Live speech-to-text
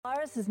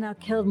virus has now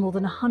killed more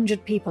than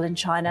 100 people in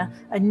China,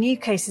 and new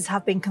cases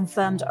have been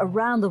confirmed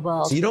around the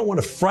world. So you don't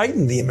want to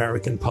frighten the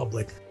American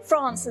public.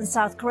 France and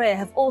South Korea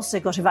have also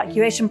got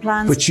evacuation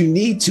plans. But you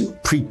need to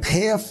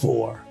prepare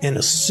for and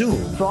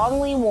assume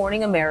strongly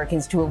warning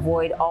Americans to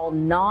avoid all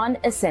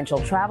non-essential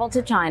travel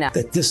to China.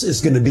 That this is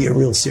going to be a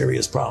real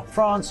serious problem.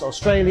 France,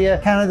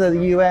 Australia, Canada,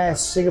 the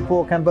US,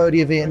 Singapore,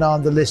 Cambodia,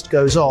 Vietnam, the list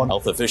goes on.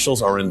 Health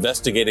officials are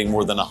investigating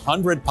more than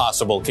 100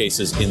 possible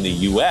cases in the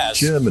US.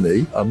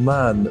 Germany, a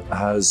man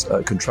has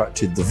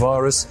contracted the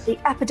virus. The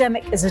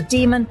epidemic is a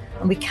demon,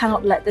 and we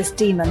cannot let this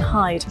demon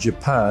hide.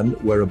 Japan,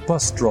 where a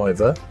bus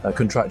driver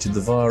contracted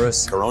the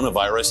virus.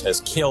 Coronavirus has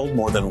killed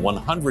more than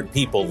 100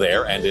 people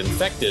there and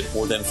infected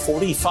more than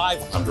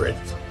 4,500.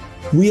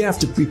 We have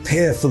to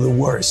prepare for the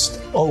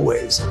worst,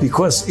 always,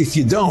 because if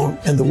you don't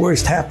and the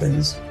worst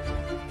happens.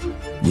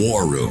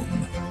 War Room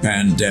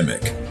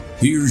Pandemic.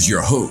 Here's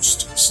your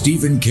host,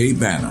 Stephen K.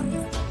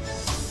 Bannon.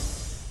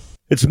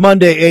 It's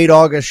Monday, 8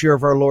 August, year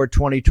of our Lord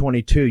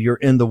 2022. You're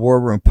in the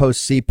War Room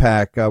post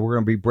CPAC. We're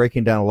going to be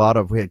breaking down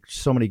we had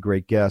so many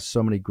great guests,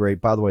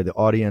 by the way, the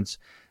audience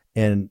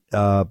and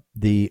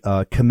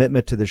the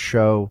commitment to the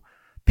show,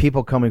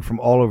 people coming from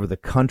all over the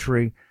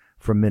country,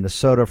 from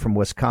Minnesota, from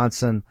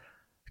Wisconsin,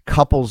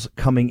 couples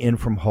coming in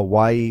from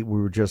Hawaii. We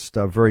were just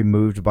very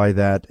moved by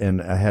that,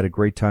 and I had a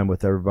great time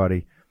with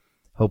everybody.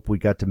 Hope we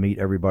got to meet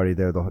everybody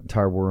there, the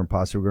entire War Room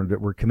posse.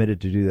 We're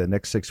committed to do that.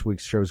 Next 6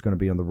 weeks, show is going to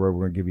be on the road.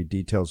 We're going to give you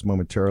details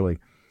momentarily.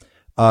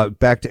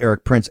 Back to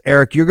Eric Prince.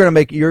 Eric, you're going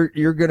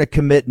to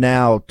commit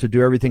now to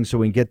do everything so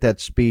we can get that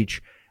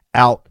speech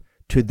out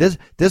to this.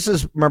 This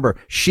is, remember,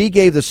 she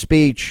gave the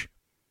speech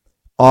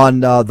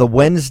on the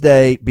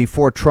Wednesday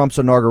before Trump's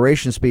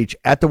inauguration speech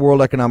at the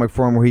World Economic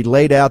Forum, where he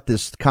laid out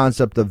this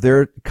concept of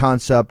this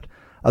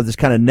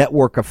kind of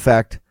network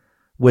effect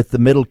with the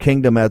Middle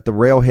Kingdom at the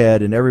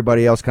railhead and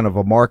everybody else kind of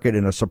a market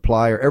and a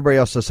supplier, everybody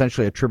else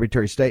essentially a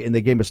tributary state, and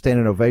they gave him a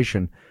standing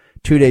ovation.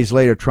 2 days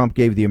later, Trump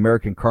gave the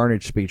American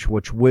Carnage speech,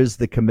 which was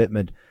the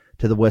commitment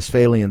to the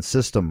Westphalian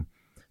system.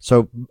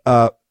 So,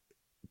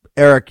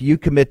 Eric, you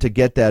commit to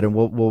get that, and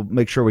we'll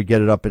make sure we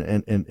get it up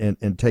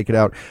and take it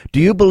out. Do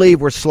you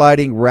believe we're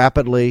sliding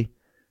rapidly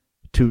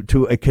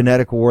to a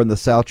kinetic war in the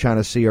South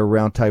China Sea or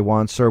around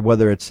Taiwan, sir,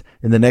 whether it's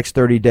in the next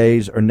 30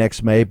 days or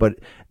next May, but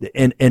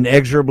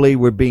inexorably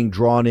we're being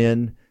drawn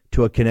in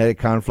to a kinetic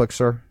conflict,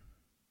 sir?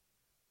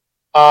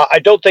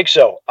 I don't think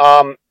so.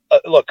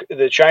 Look,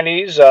 the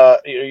Chinese,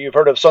 you've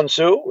heard of Sun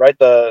Tzu, right?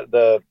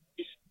 The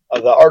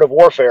art of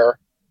warfare.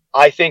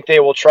 I think they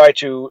will try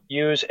to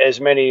use as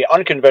many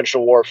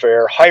unconventional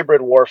warfare,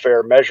 hybrid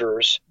warfare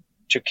measures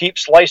to keep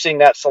slicing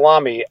that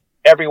salami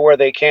everywhere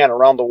they can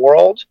around the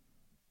world.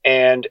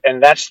 And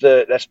that's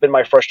been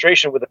my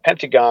frustration with the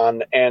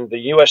Pentagon and the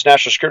U.S.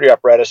 national security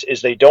apparatus,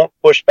 is they don't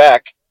push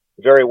back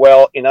very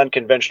well in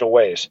unconventional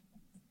ways.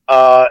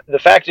 The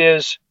fact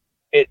is,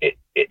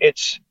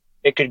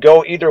 it could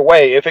go either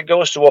way. If it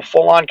goes to a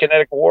full-on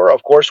kinetic war,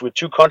 of course, with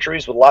two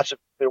countries with lots of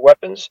nuclear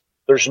weapons,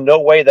 there's no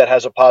way that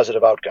has a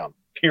positive outcome.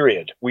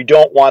 Period. We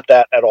don't want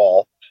that at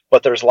all.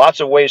 But there's lots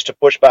of ways to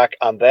push back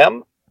on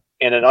them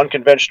in an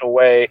unconventional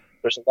way.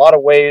 There's a lot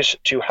of ways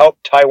to help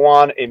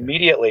Taiwan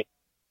immediately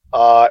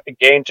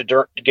gain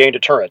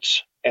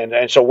deterrence,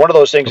 and so one of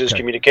those things is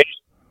communication.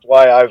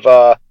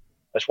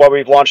 That's why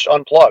we've launched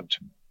Unplugged,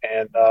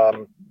 and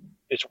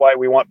it's why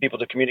we want people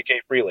to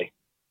communicate freely.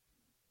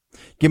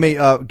 Give me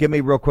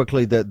real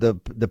quickly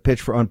the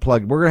pitch for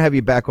Unplugged. We're gonna have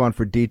you back on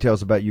for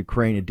details about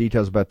Ukraine and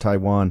details about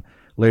Taiwan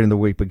later in the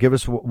week. But give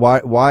us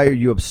why are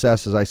you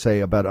obsessed, as I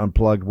say, about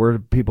Unplugged? Where do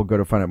people go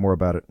to find out more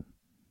about it?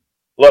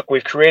 Look,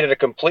 we've created a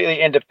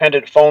completely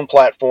independent phone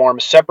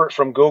platform, separate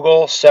from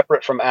Google,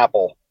 separate from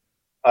Apple.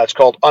 It's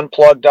called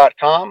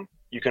unplug.com.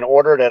 You can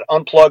order it at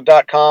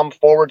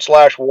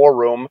unplug.com/war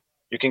room.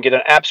 You can get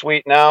an app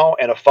suite now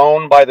and a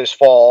phone by this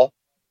fall.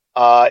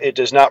 It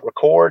does not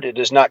record. It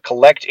does not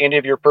collect any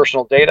of your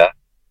personal data.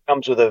 It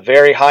comes with a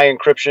very high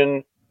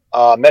encryption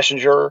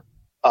messenger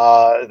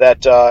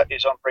that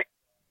is unbreakable.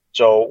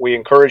 So we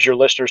encourage your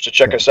listeners to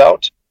check us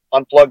out.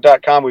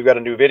 Unplug.com. We've got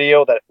a new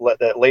video that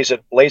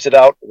lays it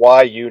out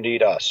why you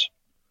need us.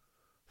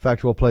 In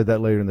fact, we'll play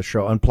that later in the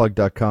show.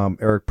 Unplug.com.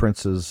 Eric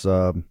Prince's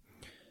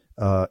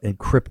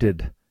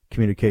encrypted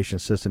communication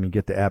system. You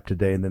get the app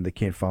today, and then they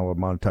can't follow or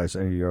monetize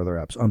any of your other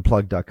apps.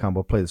 Unplug.com.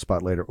 We'll play the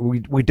spot later.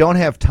 We don't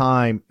have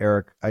time,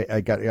 Eric.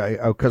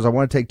 Because I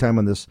want to take time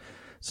on this.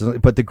 So,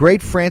 but the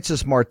great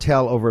Frances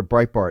Martel over at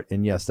Breitbart,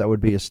 and yes, that would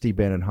be a Steve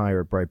Bannon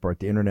hire at Breitbart,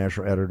 the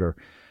international editor.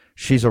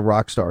 She's a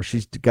rock star.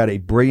 She's got a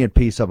brilliant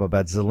piece up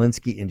about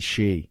Zelensky and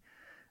Xi.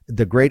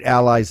 The great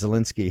ally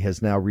Zelensky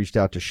has now reached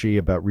out to Xi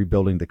about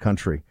rebuilding the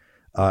country.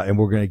 And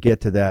we're going to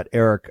get to that.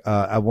 Eric,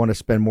 I want to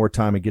spend more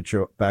time and get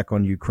you back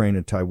on Ukraine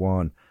and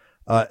Taiwan.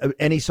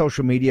 Any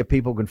social media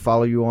people can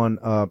follow you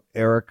on,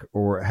 Eric,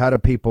 or how do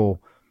people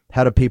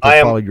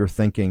follow your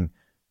thinking?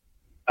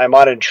 I'm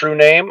on in True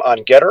Name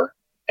on Getter,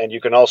 and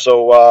you can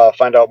also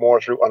find out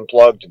more through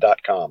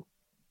unplugged.com.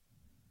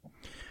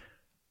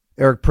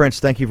 Eric Prince,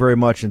 thank you very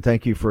much, and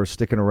thank you for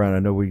sticking around. I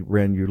know we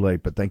ran you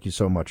late, but thank you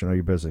so much. I know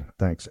you're busy.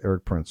 Thanks,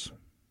 Eric Prince.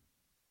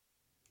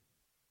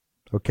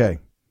 Okay.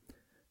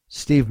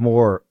 Steve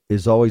Moore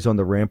is always on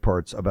the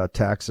ramparts about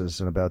taxes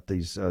and about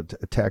these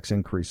tax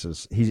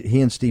increases.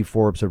 He and Steve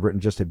Forbes have written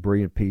just a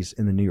brilliant piece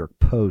in the New York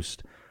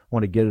Post. I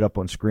want to get it up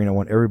on screen. I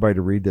want everybody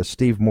to read this.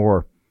 Steve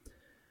Moore.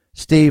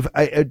 Steve,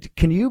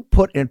 can you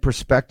put in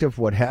perspective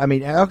I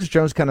mean, Alex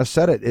Jones kind of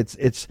said it.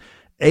 It's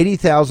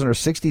 80,000 or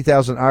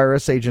 60,000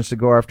 IRS agents to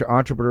go after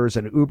entrepreneurs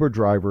and Uber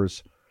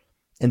drivers,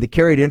 and the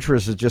carried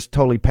interest is just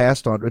totally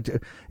passed on.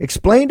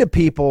 Explain to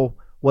people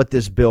what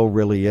this bill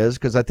really is,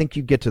 because I think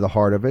you get to the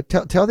heart of it.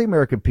 Tell the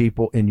American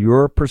people, in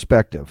your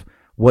perspective,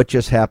 what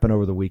just happened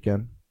over the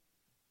weekend.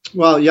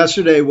 Well,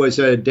 yesterday was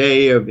a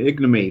day of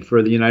ignominy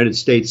for the United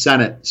States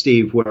Senate,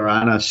 Steve, where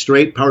on a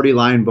straight party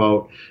line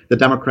vote, the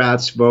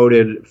Democrats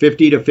voted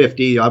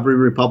 50-50. Every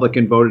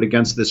Republican voted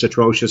against this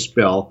atrocious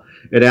bill.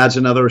 It adds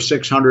another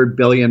 $600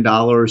 billion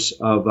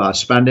of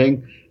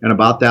spending and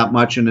about that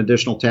much in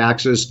additional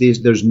taxes.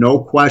 There's no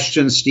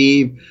question,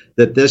 Steve,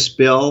 that this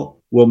bill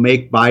will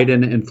make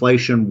Biden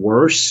inflation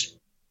worse.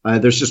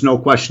 There's just no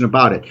question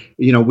about it.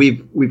 You know,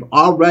 we've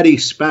already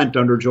spent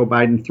under Joe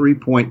Biden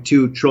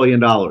 $3.2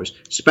 trillion,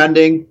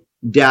 spending,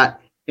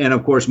 debt, and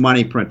of course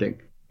money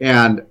printing.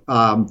 And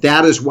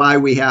that is why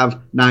we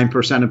have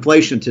 9%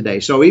 inflation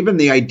today. So even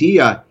the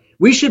idea,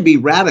 we should be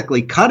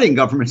radically cutting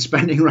government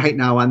spending right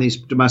now on these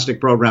domestic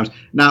programs,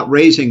 not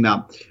raising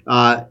them.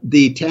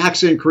 The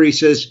tax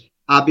increases,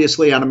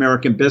 obviously, on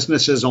American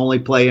businesses only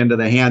play into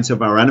the hands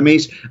of our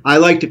enemies. I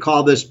like to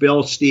call this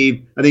bill,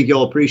 Steve, I think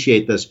you'll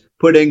appreciate this,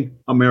 putting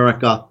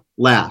America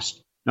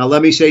last. Now,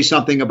 let me say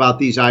something about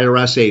these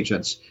IRS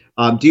agents.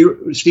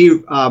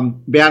 Steve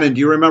Bannon,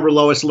 do you remember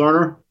Lois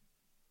Lerner?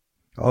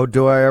 Oh,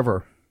 do I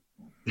ever?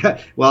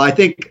 Well, I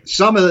think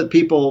some of the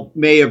people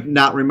may have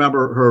not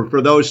remember her.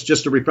 For those,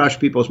 just to refresh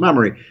people's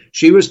memory,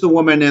 she was the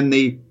woman in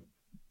the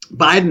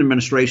Biden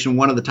administration,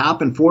 one of the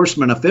top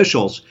enforcement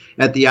officials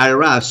at the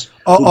IRS.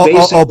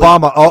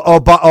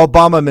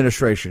 Obama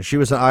administration. She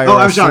was an IRS. Oh,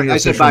 I'm sorry. I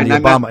said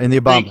Biden. In the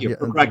Obama. Thank you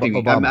for correcting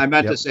me. I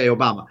meant to say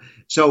Obama.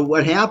 So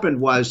what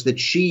happened was that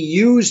she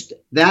used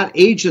that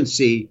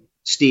agency,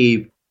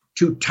 Steve,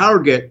 to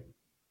target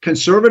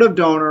conservative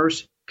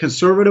donors,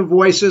 conservative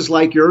voices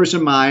like yours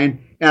and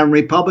mine, and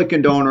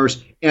Republican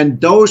donors.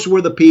 And those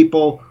were the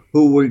people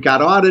who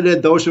got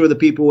audited. Those were the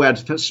people who had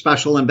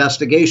special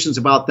investigations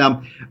about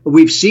them.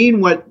 We've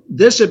seen what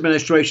this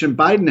administration,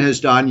 Biden,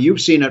 has done.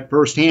 You've seen it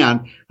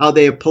firsthand, how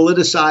they have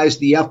politicized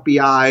the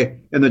FBI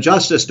and the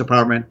Justice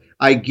Department.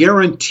 I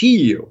guarantee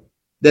you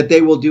that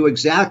they will do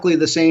exactly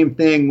the same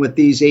thing with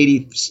these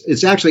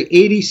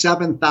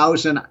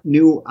 87,000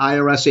 new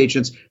IRS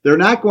agents. They're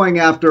not going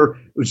after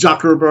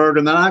Zuckerberg,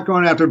 and they're not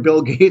going after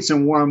Bill Gates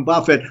and Warren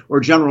Buffett or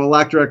General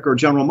Electric or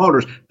General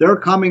Motors. They're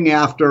coming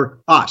after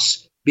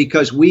us,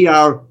 because we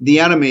are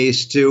the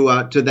enemies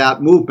to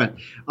that movement.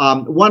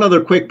 One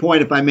other quick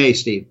point, if I may,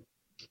 Steve.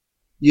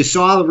 You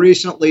saw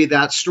recently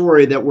that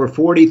story that we're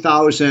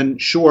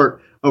 40,000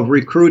 short of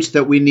recruits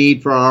that we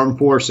need for our armed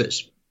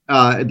forces.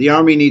 The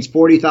Army needs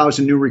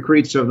 40,000 new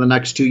recruits over the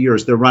next 2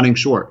 years. They're running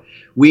short.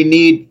 We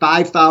need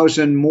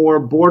 5,000 more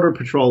Border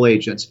Patrol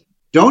agents.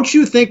 Don't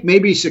you think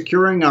maybe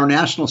securing our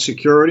national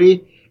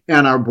security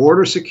and our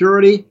border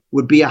security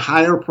would be a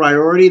higher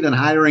priority than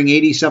hiring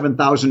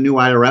 87,000 new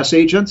IRS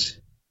agents?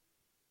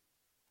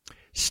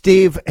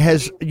 Steve,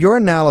 has your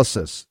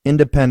analysis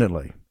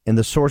independently and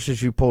the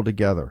sources you pulled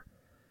together,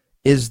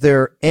 is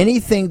there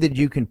anything that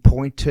you can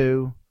point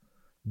to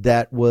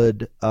that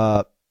would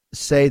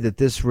say that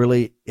this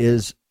really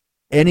is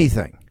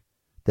anything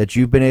that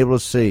you've been able to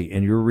see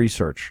in your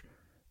research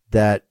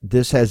that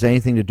this has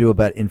anything to do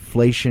about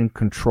inflation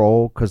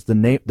control? Because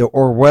the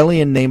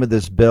Orwellian name of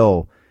this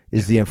bill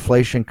is the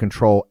Inflation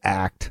Control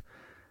Act.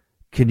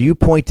 Can you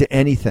point to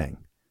anything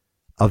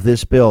of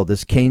this bill,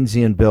 this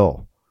Keynesian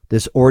bill,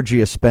 this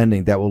orgy of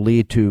spending that will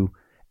lead to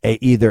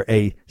either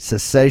a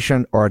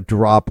cessation or a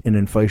drop in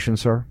inflation,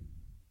 sir?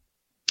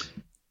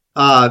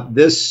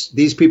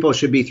 These people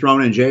should be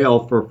thrown in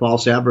jail for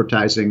false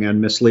advertising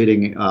and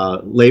misleading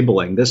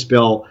labeling. This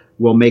bill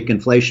will make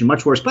inflation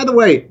much worse. By the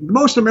way,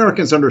 most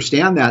Americans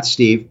understand that,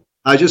 Steve.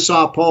 I just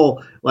saw a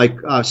poll, like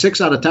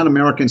 6 out of 10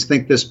 Americans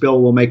think this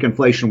bill will make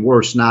inflation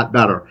worse, not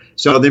better.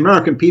 So the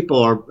American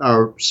people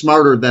are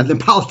smarter than the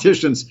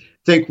politicians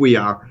think we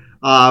are.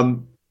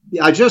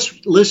 I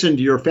just listened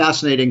to your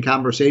fascinating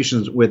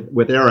conversations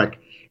with Eric.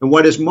 And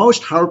what is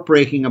most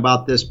heartbreaking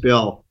about this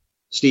bill,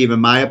 Steve,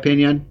 in my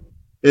opinion,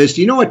 is,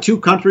 do you know what 2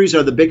 countries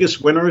are the biggest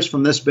winners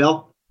from this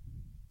bill?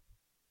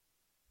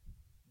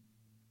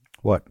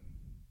 What?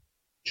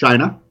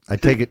 China. I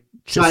take it.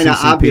 China,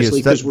 CCP,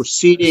 obviously, because we're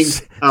ceding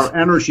our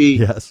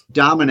energy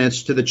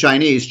dominance to the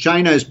Chinese.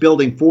 China is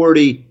building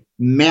 40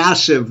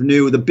 massive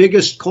the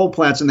biggest coal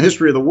plants in the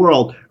history of the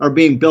world are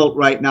being built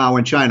right now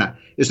in China.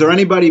 Is there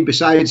anybody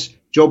besides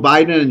Joe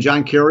Biden and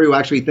John Kerry who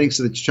actually thinks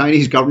that the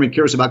Chinese government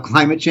cares about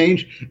climate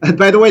change? And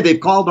by the way, they've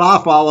called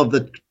off all of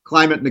the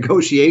climate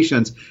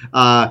negotiations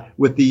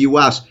with the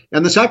U.S.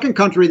 And the second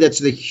country that's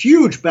the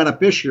huge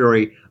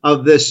beneficiary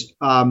of this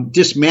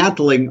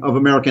dismantling of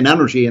American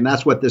energy, and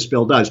that's what this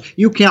bill does.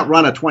 You can't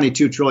run a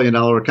 $22 trillion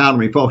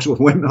economy, folks, with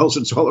windmills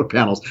and solar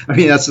panels. I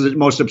mean, that's the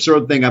most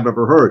absurd thing I've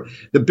ever heard.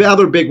 The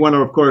other big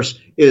winner, of course,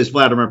 is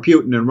Vladimir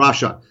Putin in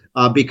Russia,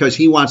 because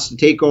he wants to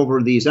take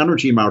over these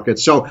energy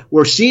markets. So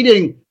we're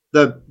ceding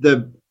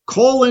the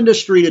coal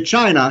industry to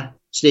China,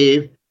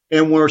 Steve,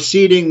 and we're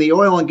ceding the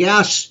oil and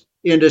gas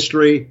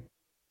industry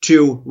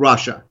to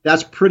Russia.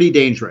 That's pretty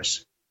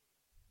dangerous.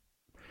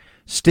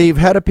 Steve,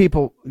 how do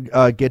people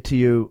get to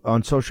you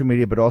on social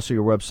media, but also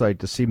your website,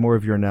 to see more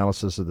of your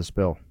analysis of this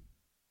bill?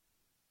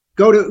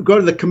 Go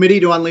to the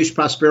Committee to Unleash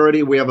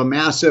Prosperity. We have a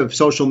massive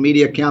social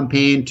media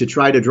campaign to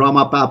try to drum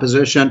up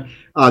opposition.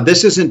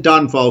 This isn't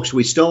done, folks.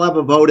 We still have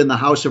a vote in the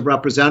House of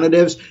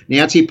Representatives.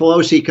 Nancy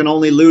Pelosi can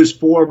only lose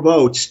 4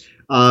 votes.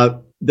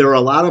 There are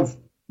a lot of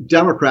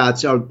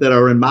Democrats that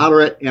are in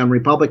moderate and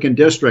Republican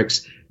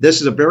districts. This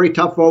is a very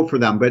tough vote for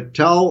them. But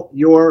tell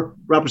your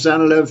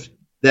representative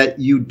that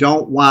you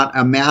don't want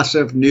a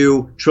massive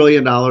new $1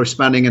 trillion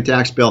spending and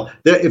tax bill.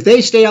 If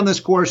they stay on this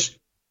course,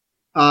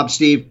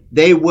 Steve,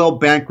 they will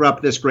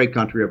bankrupt this great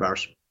country of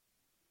ours.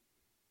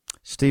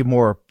 Steve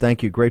Moore,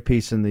 thank you. Great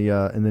piece in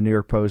the New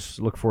York Post.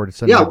 Look forward to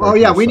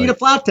sending. We need a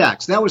flat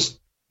tax. That was,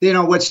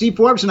 what Steve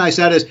Forbes and I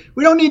said is,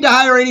 we don't need to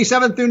hire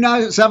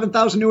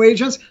 87,000 new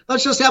agents.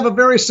 Let's just have a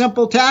very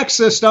simple tax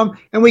system,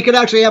 and we could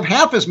actually have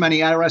half as many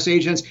IRS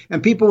agents,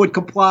 and people would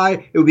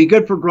comply. It would be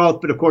good for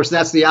growth, but of course,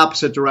 that's the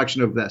opposite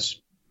direction of this.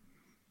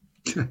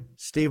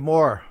 Steve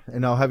Moore,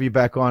 and I'll have you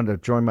back on to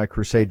join my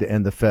crusade to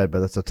end the Fed, but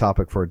that's a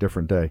topic for a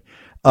different day.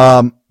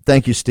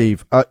 Thank you,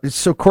 Steve.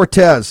 So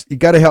Cortez, you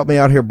got to help me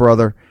out here,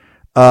 brother.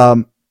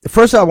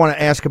 First, I want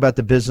to ask about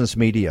the business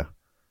media,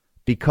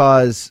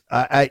 because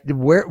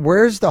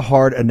where's the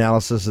hard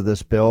analysis of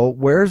this bill?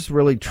 Where's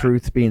really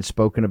truth being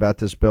spoken about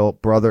this bill,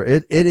 brother?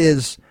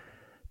 This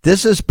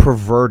is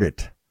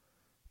perverted.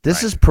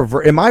 This is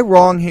perverted. Am I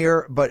wrong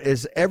here? But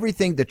is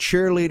everything, the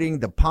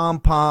cheerleading, the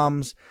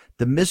pom-poms,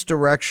 the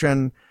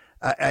misdirection?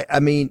 I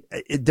mean,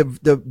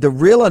 the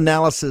real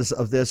analysis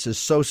of this is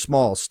so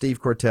small. Steve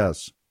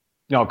Cortez.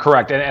 No,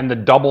 correct. And the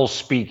double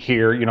speak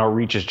here,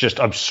 reaches just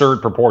absurd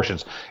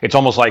proportions. It's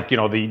almost like,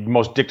 the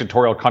most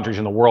dictatorial countries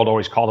in the world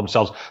always call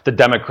themselves the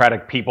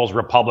Democratic People's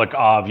Republic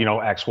of,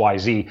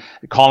 XYZ.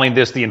 Calling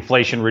this the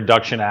Inflation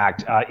Reduction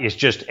Act is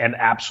just an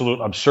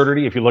absolute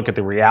absurdity if you look at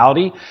the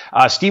reality.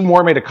 Steve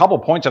Moore made a couple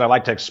points that I'd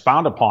like to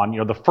expound upon.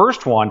 The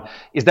first one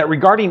is that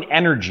regarding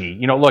energy,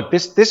 look,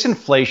 this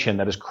inflation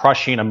that is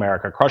crushing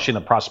America, crushing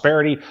the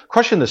prosperity,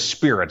 crushing the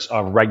spirits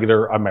of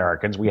regular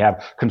Americans. We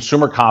have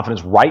consumer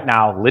confidence right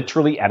now,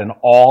 literally at an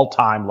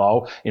all-time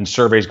low in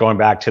surveys going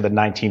back to the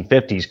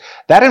 1950s.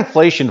 That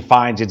inflation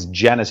finds its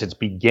genesis, its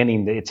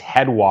beginning, its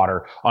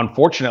headwater,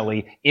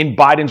 unfortunately, in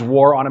Biden's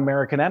war on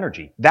American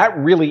energy. That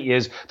really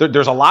is,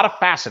 there's a lot of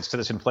facets to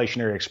this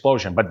inflationary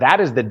explosion, but that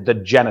is the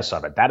genesis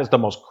of it. That is the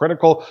most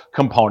critical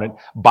component.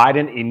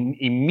 Biden,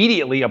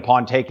 immediately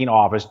upon taking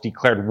office,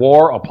 declared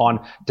war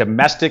upon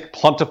domestic,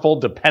 plentiful,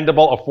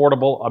 dependable,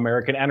 affordable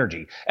American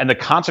energy. And the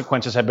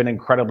consequences have been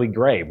incredibly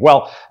grave.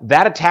 Well,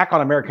 that attack on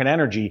American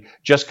energy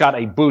just got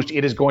a boost.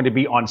 It is going to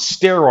be on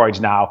steroids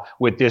now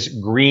with this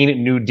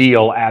Green New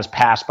Deal as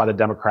passed by the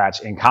Democrats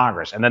in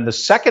Congress. And then the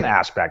second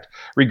aspect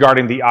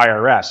regarding the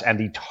IRS and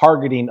the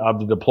targeting of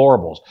the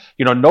deplorables.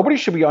 Nobody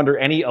should be under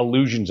any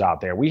illusions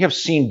out there. We have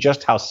seen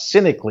just how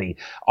cynically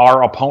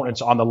our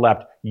opponents on the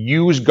left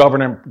use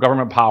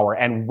government power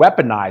and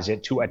weaponize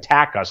it to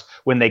attack us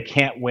when they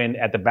can't win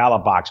at the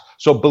ballot box.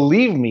 So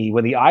believe me,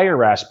 when the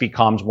IRS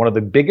becomes one of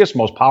the biggest,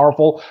 most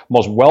powerful,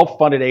 most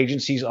well-funded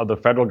agencies of the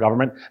federal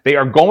government, they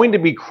are going to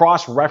be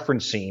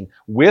cross-referencing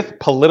with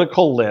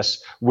political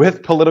lists,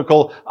 with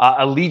political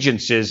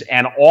allegiances,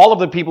 and all of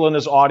the people in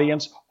this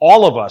audience,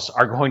 all of us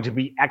are going to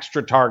be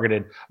extra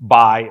targeted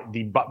by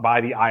the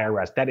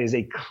IRS. That is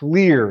a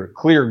clear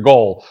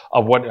goal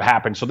of what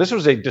happened. So this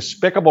was a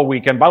despicable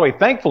weekend. By the way,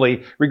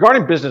 thankfully,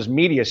 regarding business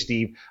media,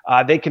 Steve,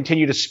 they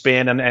continue to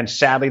spin, and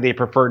sadly, they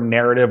prefer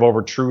narrative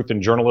over truth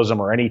and journalism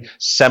or any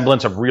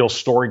semblance of real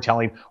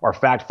storytelling or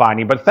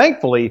fact-finding. But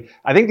thankfully,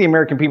 I think the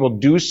American people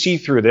do see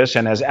through this,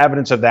 and as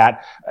evidence of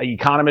that,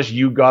 economist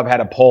YouGov had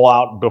a poll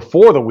out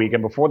before the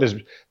weekend, before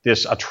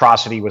this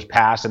atrocity was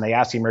passed, and they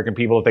asked the American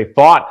people if they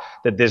thought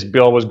that this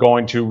bill was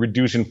going to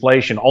reduce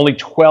inflation. Only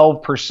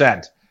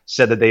 12%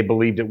 said that they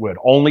believed it would.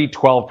 Only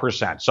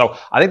 12%. So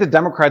I think the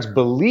Democrats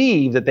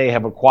believe that they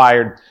have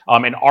acquired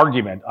an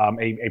argument,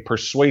 a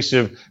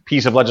persuasive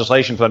piece of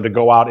legislation for them to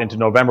go out into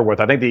November with.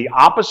 I think the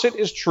opposite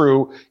is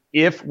true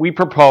if we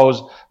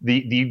propose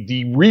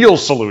the real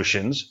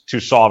solutions to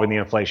solving the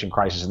inflation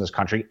crisis in this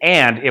country,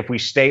 and if we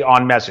stay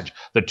on message,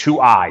 the two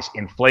I's,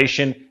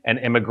 inflation and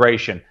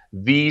immigration.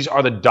 These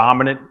are the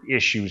dominant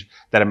issues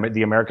that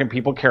the American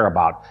people care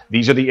about.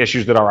 These are the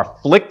issues that are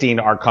afflicting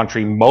our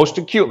country most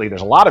acutely.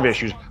 There's a lot of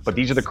issues, but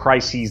these are the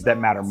crises that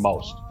matter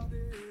most.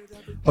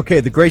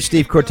 Okay, the great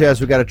Steve Cortez,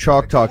 we got a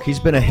chalk talk.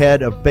 He's been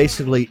ahead of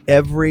basically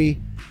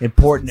every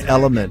important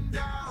element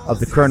of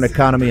the current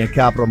economy and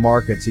capital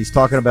markets. He's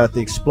talking about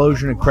the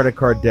explosion in credit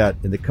card debt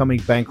and the coming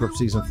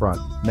bankruptcies in front.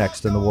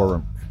 Next in the War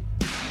Room.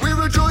 We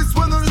rejoice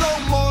when there's no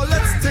more.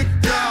 Let's take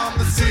down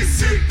the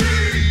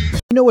CCP.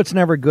 You know what's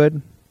never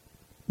good?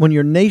 When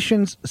your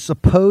nation's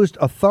supposed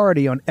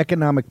authority on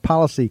economic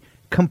policy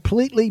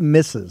completely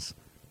misses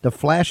the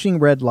flashing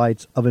red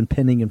lights of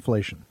impending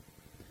inflation.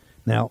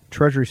 Now,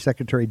 Treasury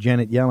Secretary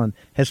Janet Yellen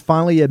has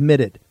finally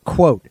admitted,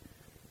 quote,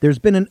 there's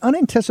been an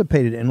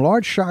unanticipated and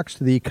large shocks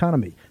to the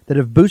economy that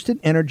have boosted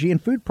energy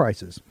and food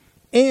prices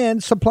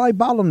and supply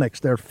bottlenecks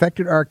that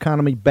affected our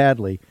economy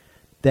badly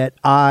that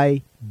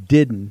I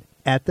didn't,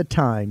 at the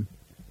time,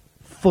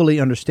 fully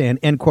understand,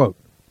 end quote.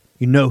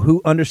 You know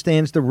who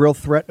understands the real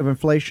threat of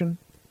inflation?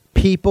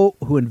 People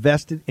who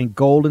invested in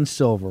gold and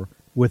silver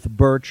with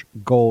Birch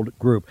Gold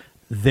Group.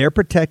 They're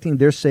protecting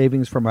their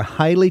savings from a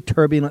highly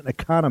turbulent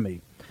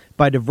economy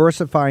by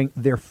diversifying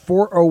their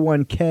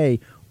 401k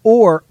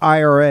or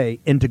IRA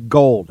into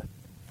gold,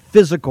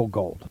 physical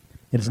gold.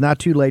 It's not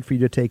too late for you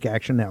to take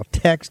action now.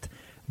 Text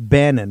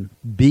Bannon,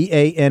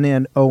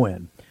 Bannon,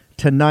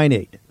 to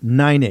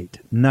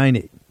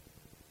 989898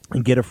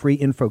 and get a free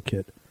info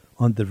kit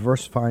on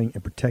diversifying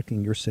and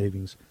protecting your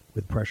savings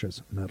with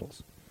precious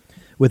metals.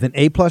 With an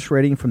A-plus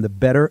rating from the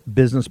Better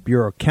Business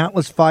Bureau,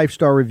 countless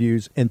 5-star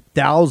reviews, and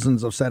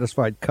thousands of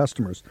satisfied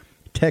customers,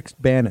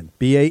 text Bannon,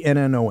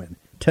 Bannon,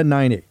 to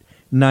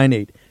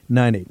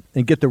 989898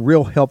 and get the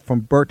real help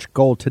from Birch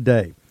Gold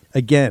today.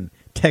 Again,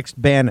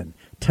 text Bannon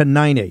to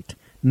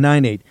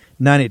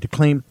 989898 to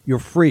claim your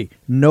free,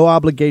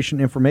 no-obligation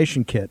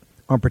information kit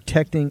on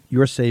protecting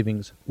your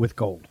savings with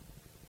gold.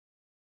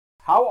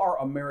 How are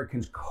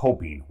Americans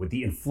coping with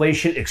the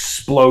inflation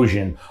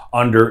explosion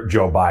under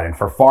Joe Biden?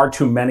 For far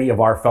too many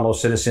of our fellow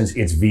citizens,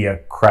 it's via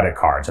credit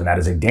cards, and that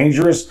is a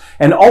dangerous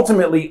and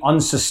ultimately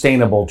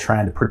unsustainable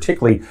trend,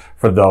 particularly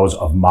for those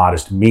of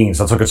modest means.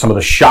 Let's look at some of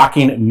the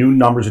shocking new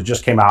numbers that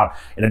just came out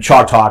in a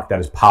Chalk Talk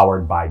that is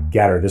powered by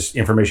Getter. This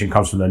information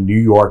comes from the New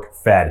York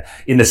Fed.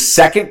 In the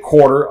second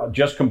quarter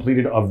just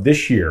completed of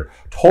this year,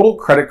 total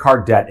credit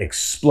card debt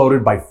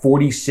exploded by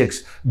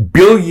 $46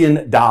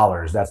 billion.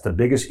 That's the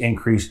biggest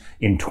increase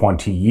in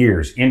 20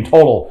 years. In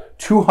total,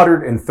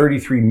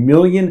 233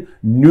 million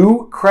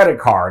new credit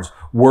cards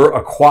were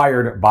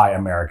acquired by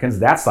Americans.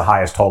 That's the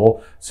highest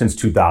total since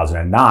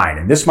 2009.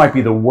 And this might be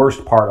the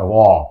worst part of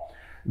all.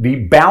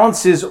 The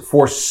balances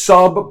for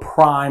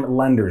subprime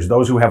lenders,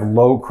 those who have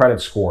low credit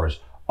scores,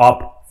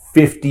 up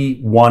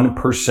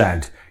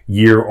 51%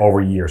 year over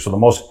year. So the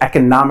most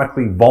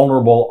economically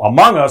vulnerable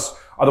among us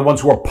are the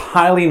ones who are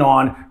piling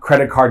on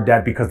credit card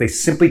debt because they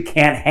simply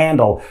can't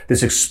handle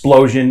this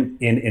explosion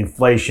in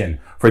inflation.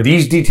 For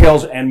these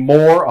details and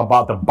more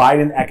about the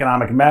Biden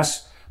economic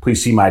mess,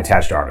 please see my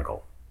attached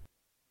article.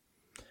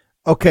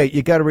 Okay,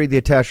 you got to read the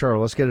attached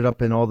article. Let's get it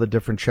up in all the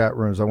different chat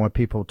rooms. I want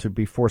people to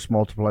be force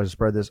multipliers to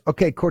spread this.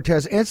 Okay,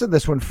 Cortez, answer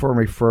this one for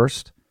me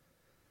first.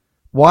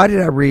 Why did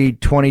I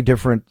read 20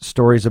 different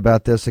stories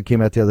about this that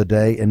came out the other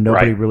day and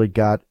nobody really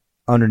got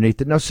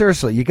underneath it? No,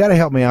 seriously, you got to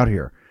help me out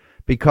here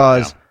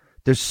because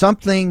there's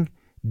something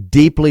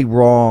deeply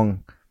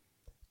wrong.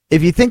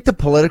 If you think the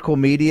political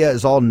media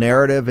is all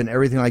narrative and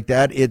everything like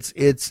that,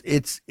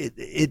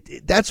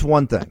 that's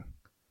one thing.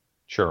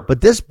 Sure. But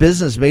this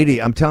business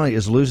media, I'm telling you,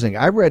 is losing.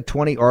 I read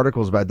 20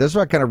 articles about it. This is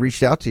why I kind of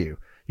reached out to you.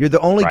 You're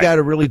the only guy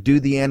to really do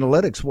the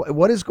analytics.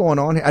 What is going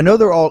on here? I know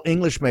they're all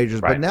English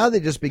majors, but now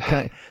they've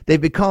become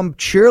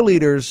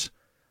cheerleaders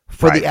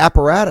for the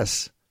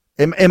apparatus.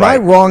 Am I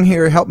wrong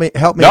here? Help me.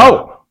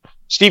 No.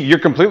 Steve, you're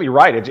completely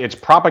right. It's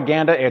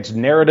propaganda. It's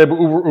narrative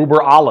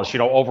über alles,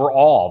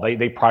 overall.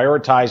 They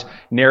prioritize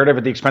narrative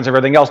at the expense of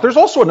everything else. There's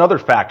also another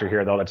factor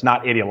here, though, that's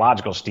not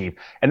ideological, Steve,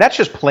 and that's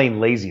just plain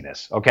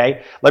laziness,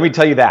 okay? Let me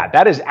tell you that.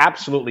 That is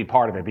absolutely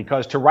part of it,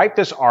 because to write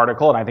this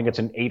article, and I think it's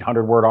an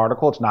 800-word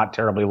article, it's not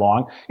terribly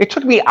long, it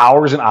took me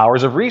hours and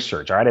hours of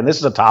research, all right? And this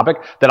is a topic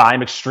that I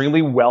am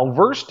extremely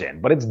well-versed in,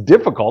 but it's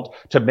difficult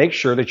to make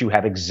sure that you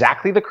have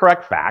exactly the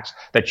correct facts,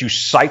 that you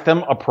cite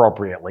them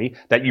appropriately,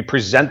 that you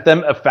present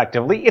them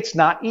effectively. It's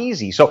not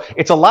easy. So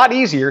it's a lot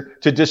easier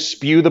to just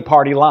spew the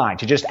party line,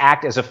 to just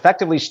act as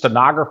effectively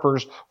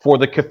stenographers for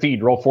the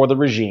cathedral, for the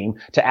regime,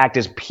 to act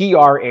as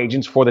PR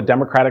agents for the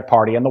Democratic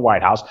Party and the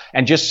White House,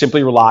 and just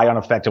simply rely on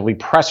effectively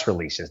press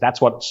releases.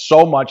 That's what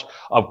so much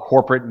of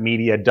corporate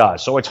media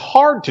does. So it's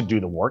hard to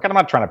do the work, and I'm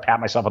not trying to pat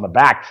myself on the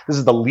back. This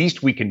is the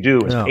least we can do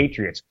as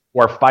patriots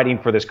who are fighting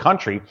for this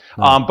country.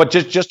 But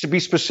just to be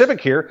specific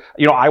here,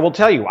 I will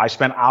tell you, I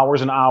spent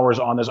hours and hours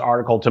on this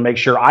article to make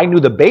sure I knew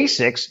the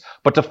basics,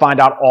 but to find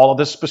out all of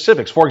the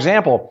specifics. For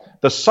example,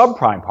 the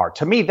subprime part,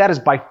 to me, that is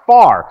by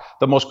far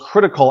the most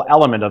critical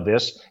element of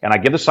this. And I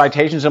give the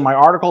citations in my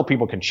article.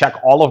 People can check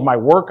all of my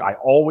work. I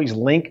always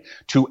link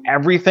to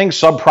everything.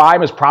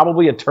 Subprime is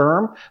probably a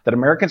term that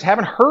Americans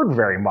haven't heard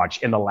very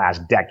much in the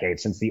last decade,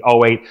 since the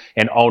 08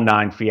 and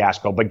 09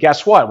 fiasco. But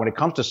guess what? When it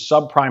comes to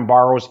subprime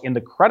borrowers in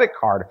the credit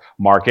card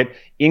market,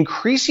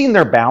 increasing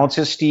their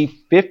balances, Steve,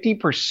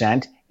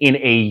 50% in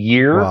a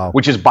year,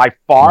 which is by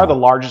far the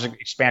largest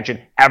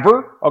expansion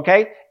ever,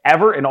 okay,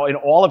 ever in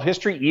all of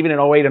history, even in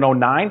 08 and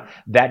 09,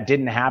 that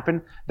didn't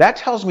happen. That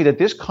tells me that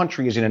this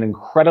country is in an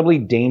incredibly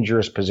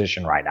dangerous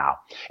position right now.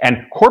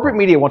 And corporate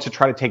media wants to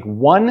try to take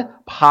one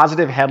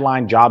positive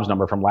headline jobs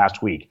number from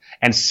last week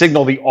and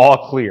signal the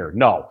all clear.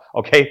 No,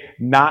 okay,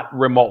 not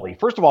remotely.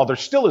 First of all, there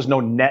still is no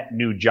net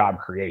new job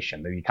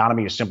creation. The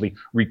economy is simply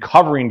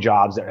recovering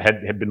jobs that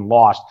had been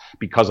lost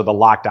because of the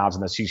lockdowns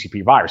and the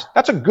CCP virus.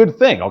 That's a good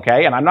thing,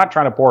 okay? And I'm not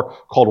trying to pour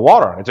cold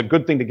water on it. It's a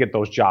good thing to get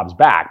those jobs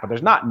back, but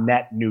there's not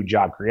net new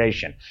job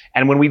creation.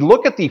 And when we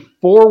look at the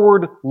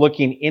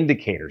forward-looking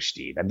indicators,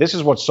 Steve, and this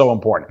is what's so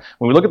important,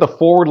 when we look at the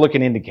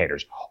forward-looking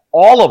indicators,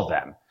 all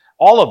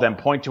of them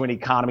point to an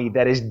economy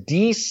that is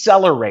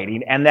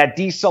decelerating, and that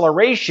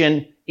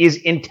deceleration is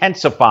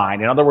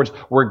intensifying. In other words,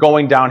 we're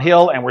going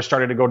downhill, and we're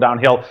starting to go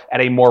downhill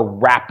at a more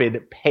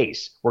rapid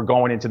pace. We're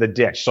going into the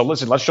ditch. So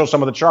listen, let's show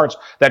some of the charts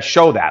that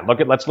show that.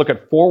 Let's look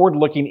at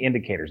forward-looking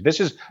indicators. This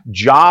is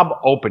job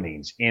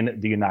openings in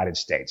the United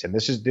States, and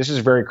this is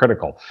very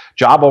critical.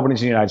 Job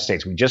openings in the United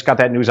States. We just got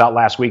that news out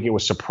last week. It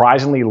was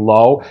surprisingly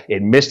low.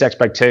 It missed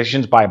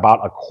expectations by about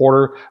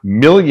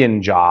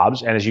 250,000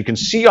 jobs. And as you can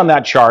see on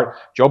that chart,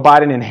 Joe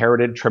Biden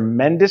inherited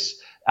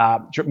tremendous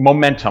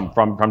momentum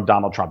from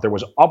Donald Trump. There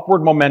was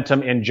upward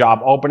momentum in job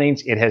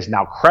openings. It has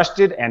now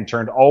crested and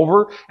turned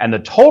over, and the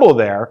total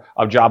there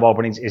of job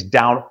openings is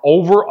down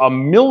over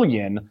 1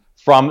 million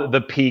from the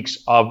peaks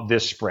of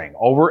this spring,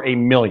 over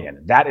 1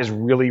 million. That is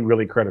really,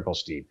 really critical,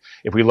 Steve.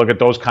 If we look at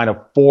those kind of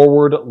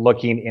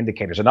forward-looking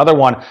indicators. Another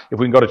one, if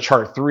we can go to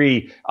chart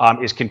 3,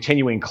 is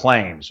continuing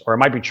claims, or it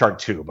might be chart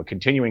 2, but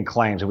continuing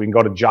claims. If we can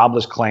go to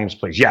jobless claims,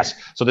 please. Yes,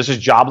 so this is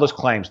jobless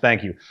claims.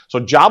 Thank you. So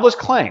jobless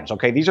claims,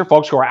 okay, these are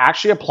folks who are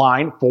actually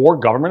applying for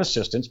government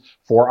assistance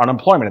for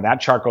unemployment, and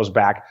that chart goes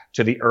back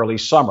to the early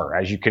summer.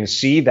 As you can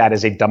see, that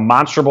is a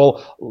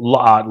demonstrable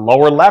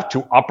lower left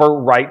to upper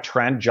right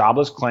trend.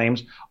 Jobless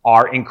claims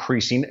are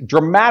increasing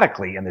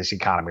dramatically in this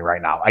economy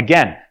right now.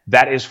 Again,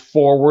 that is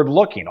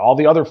forward-looking. All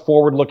the other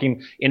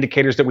forward-looking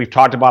indicators that we've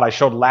talked about, I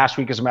showed last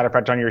week, as a matter of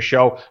fact, on your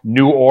show,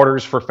 new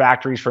orders for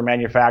factories, for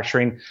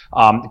manufacturing,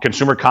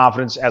 consumer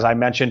confidence, as I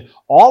mentioned,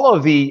 all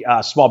of the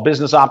small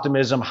business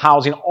optimism,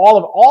 housing,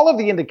 all of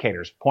the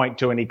indicators point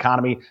to an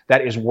economy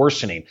that is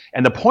worsening.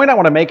 And the point I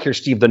want to make here,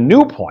 Steve, the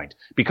new point,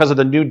 because of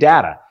the new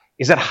data,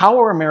 is that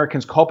how are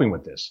Americans coping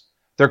with this?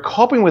 They're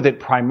coping with it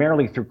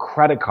primarily through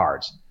credit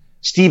cards.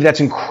 Steve, that's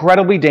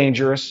incredibly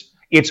dangerous.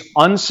 It's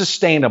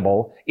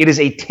unsustainable. It is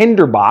a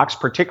tinderbox,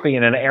 particularly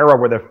in an era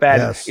where the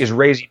Fed is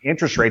raising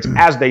interest rates,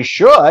 as they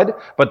should,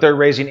 but they're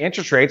raising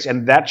interest rates,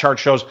 and that chart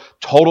shows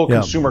total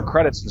consumer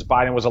credit since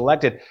Biden was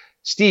elected.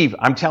 Steve,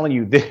 I'm telling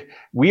you,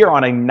 we are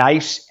on a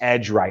knife's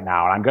edge right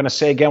now, and I'm going to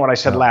say again what I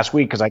said last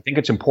week because I think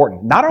it's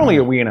important. Not only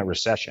are we in a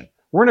recession,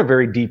 we're in a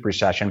very deep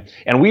recession,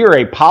 and we are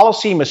a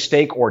policy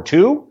mistake or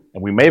two,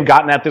 and we may have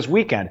gotten that this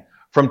weekend,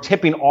 from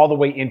tipping all the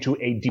way into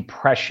a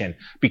depression,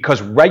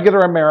 because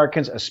regular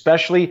Americans,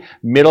 especially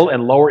middle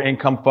and lower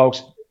income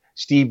folks,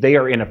 Steve, they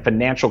are in a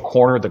financial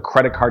corner. The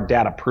credit card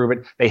data prove it.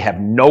 They have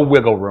no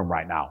wiggle room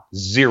right now.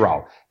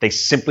 Zero. They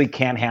simply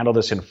can't handle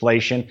this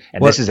inflation,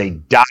 and this is a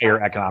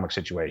dire economic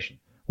situation.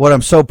 What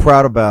I'm so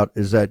proud about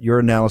is that your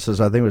analysis,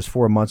 I think it was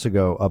 4 months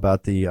ago,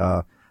 about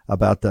the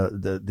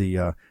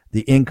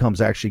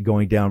incomes actually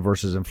going down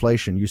versus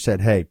inflation. You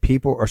said, hey,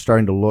 people are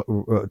starting to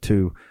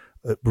look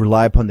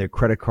rely upon their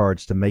credit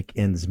cards to make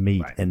ends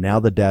meet. Right. And now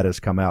the data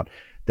has come out.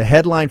 The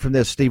headline from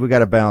this, Steve, we got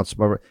to bounce.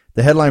 But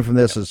the headline from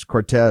this is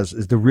Cortez,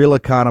 is the real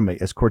economy,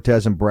 as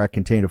Cortez and Brack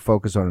continue to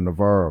focus on in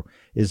Navarro,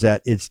 is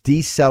that it's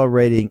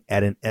decelerating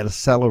at an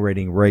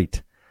accelerating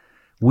rate.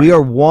 We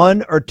are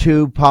 1 or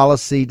 2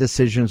 policy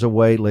decisions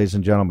away, ladies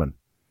and gentlemen,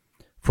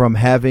 from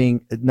not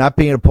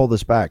being able to pull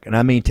this back. And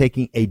I mean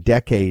taking a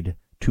decade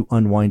to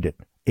unwind it.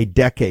 A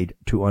decade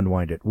to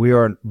unwind it. We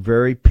are in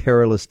very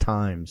perilous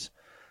times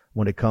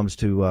when it comes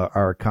to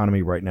our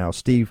economy right now.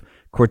 Steve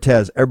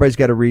Cortez, everybody's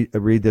got to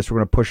read this. We're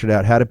going to push it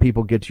out. How do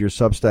people get to your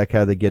Substack?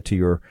 How do they get to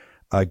your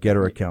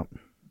Getter account?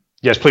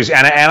 Yes, please.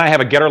 And I have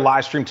a Getter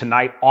live stream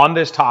tonight on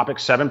this topic,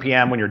 7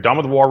 p.m. When you're done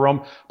with War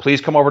Room, please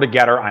come over to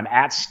Getter. I'm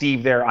at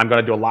Steve there. I'm going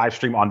to do a live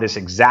stream on this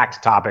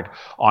exact topic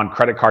on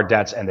credit card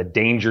debts and the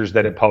dangers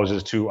that it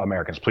poses to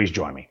Americans. Please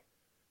join me.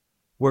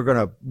 We're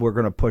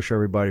gonna push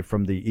everybody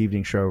from the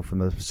evening show, from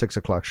the 6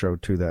 o'clock show,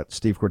 to that.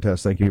 Steve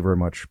Cortez, thank you very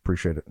much.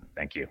 Appreciate it.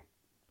 Thank you.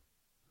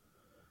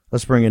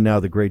 Let's bring in now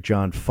the great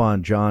John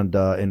Fund. John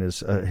and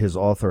his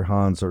author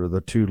Hans are the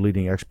 2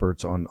 leading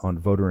experts on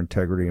voter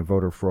integrity and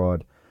voter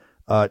fraud.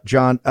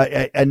 John,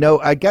 I know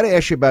I got to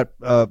ask you about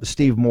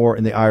Steve Moore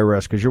and the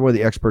IRS, because you're one of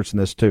the experts in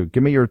this too.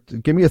 Give me your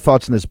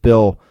thoughts on this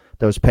bill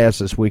that was passed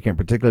this weekend,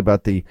 particularly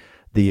about the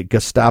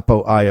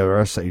Gestapo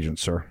IRS agent,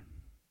 sir.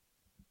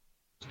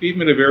 Steve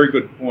made a very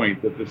good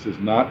point that this is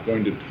not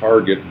going to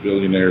target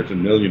billionaires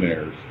and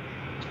millionaires.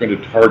 It's going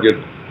to target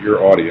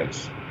your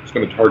audience. It's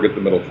going to target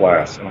the middle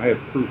class, and I have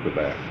proof of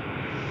that.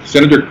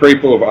 Senator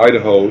Crapo of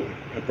Idaho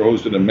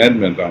proposed an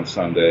amendment on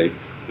Sunday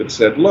that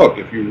said, look,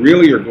 if you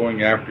really are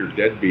going after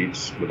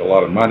deadbeats with a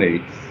lot of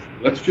money,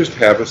 let's just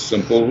have a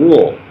simple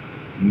rule.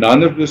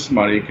 None of this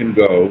money can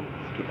go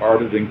to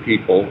auditing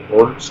people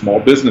or small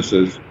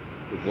businesses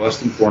with less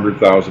than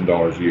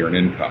 $400,000 a year in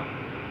income.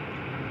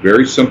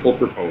 Very simple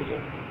proposal.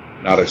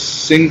 Not a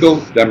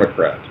single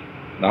Democrat,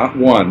 not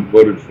one,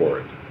 voted for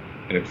it.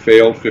 And it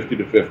failed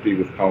 50-50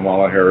 with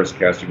Kamala Harris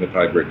casting the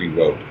tie-breaking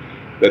vote.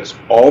 That's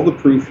all the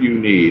proof you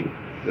need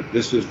that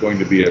this is going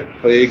to be a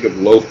plague of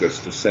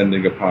locusts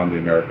descending upon the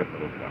American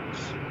middle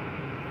class.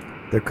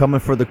 They're coming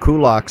for the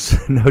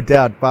kulaks, no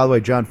doubt. By the way,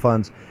 John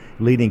Fund's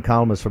leading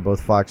columnist for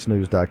both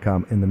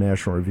FoxNews.com and the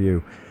National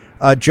Review.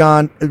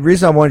 John, the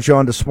reason I wanted you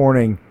on this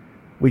morning,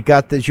 we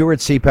got this. You were at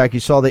CPAC. You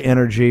saw the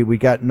energy. We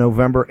got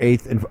November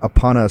 8th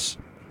upon us.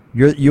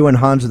 You and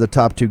Hans are the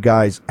top two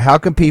guys. How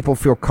can people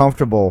feel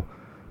comfortable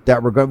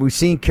that we've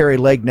seen Carrie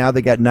Lake. Now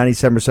they got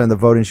 97% of the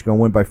voting. She's going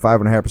to win by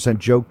 5.5%.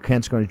 Joe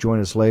Kent's going to join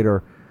us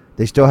later.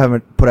 They still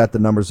haven't put out the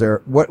numbers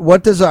there.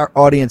 What does our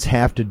audience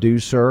have to do,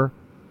 sir,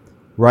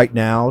 right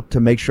now to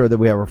make sure that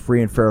we have a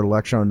free and fair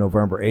election on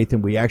November 8th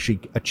and we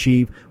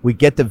actually we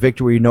get the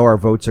victory we know our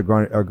votes are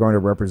going to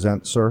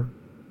represent, sir?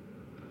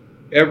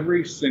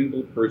 Every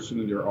single person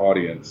in your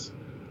audience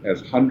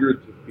has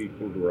hundreds of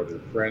people who are their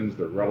friends,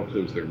 their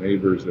relatives, their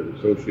neighbors, their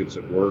associates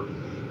at work.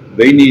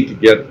 They need to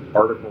get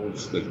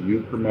articles that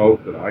you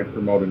promote, that I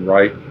promote and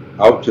write,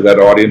 out to that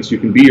audience. You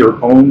can be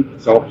your own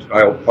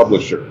self-styled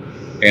publisher,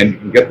 and you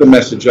can get the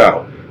message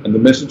out. And the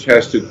message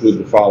has to include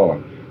the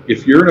following.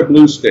 If you're in a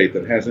blue state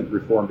that hasn't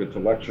reformed its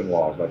election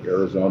laws, like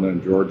Arizona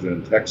and Georgia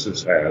and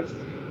Texas has,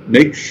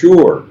 make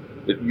sure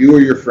that you or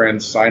your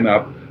friends sign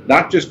up,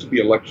 not just to be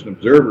election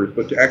observers,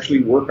 but to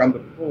actually work on the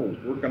polls,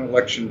 work on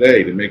election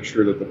day to make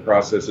sure that the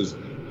process is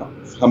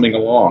humming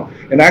along.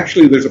 And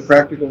actually, there's a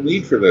practical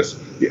need for this.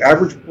 The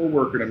average poll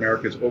worker in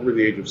America is over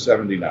the age of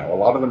 70 now. A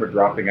lot of them are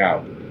dropping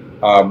out.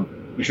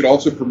 We should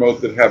also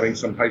promote that having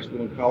some high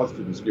school and college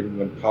students, giving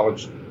them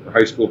college or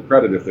high school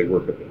credit if they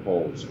work at the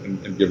polls,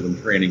 and give them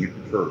training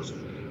first.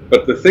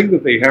 But the thing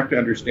that they have to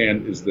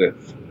understand is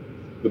this.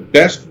 The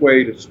best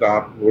way to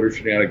stop voter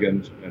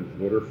shenanigans and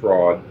voter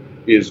fraud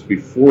is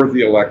before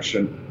the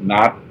election,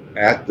 not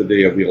at the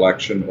day of the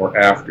election or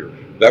after.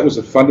 That was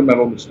a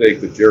fundamental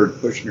mistake that Jared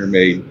Kushner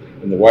made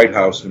in the White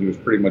House when he was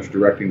pretty much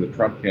directing the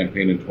Trump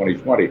campaign in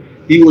 2020.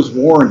 He was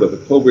warned of the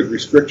COVID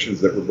restrictions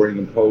that were being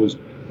imposed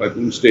by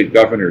blue state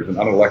governors and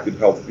unelected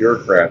health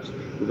bureaucrats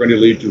were going to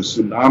lead to a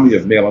tsunami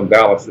of mail-in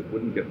ballots that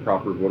wouldn't get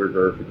proper voter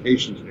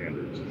verification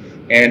standards.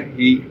 And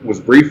he was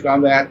briefed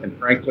on that, and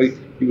frankly,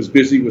 he was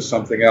busy with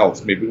something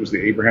else. Maybe it was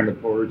the Abraham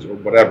Accords or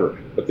whatever,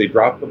 but they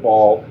dropped the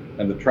ball,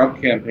 and the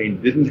Trump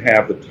campaign didn't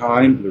have the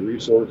time, the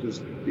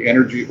resources, the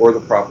energy, or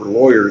the proper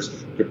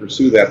lawyers to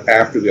pursue that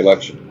after the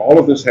election. All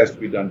of this has to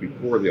be done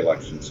before the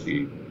election,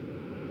 Steve.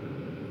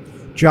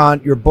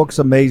 John, your book's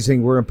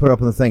amazing. We're going to put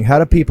up on the thing. How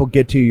do people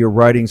get to your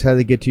writings? How do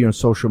they get to you on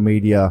social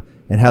media?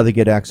 And how do they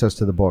get access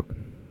to the book?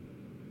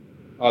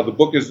 The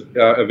book is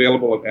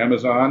available at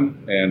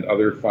Amazon and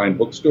other fine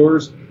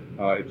bookstores.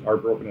 It's Our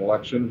Broken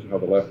Elections, How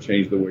the Left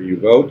Changed the Way You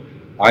Vote.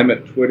 I'm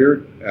at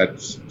Twitter at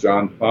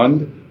John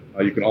Fund.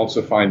 You can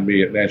also find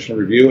me at National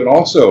Review. And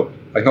also,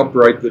 I help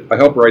write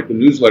the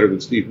newsletter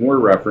that Steve Moore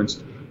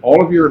referenced.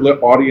 All of your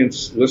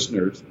audience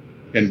listeners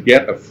can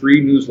get a free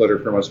newsletter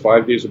from us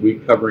 5 days a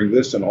week covering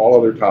this and all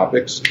other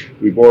topics.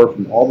 We borrow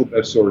from all the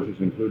best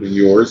sources, including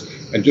yours.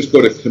 And just go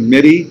to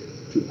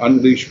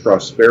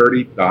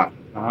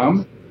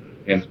committee-to-unleash-prosperity.com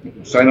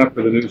and sign up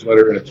for the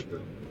newsletter, and it's free.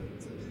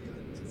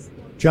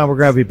 John, we're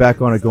going to be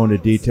back on to go into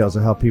details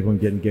of how people can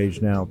get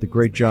engaged now. The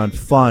great John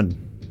Fund.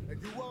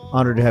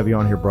 Honored to have you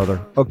on here,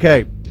 brother.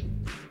 Okay.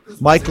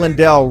 Mike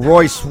Lindell,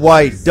 Royce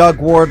White, Doug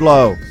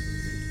Wardlow.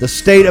 The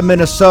state of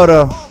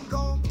Minnesota.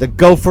 The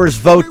Gophers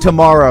vote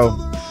tomorrow.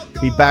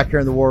 Be back here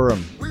in the War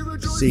Room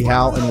to see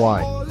how and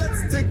why.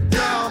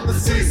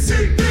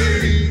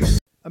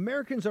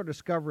 Americans are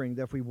discovering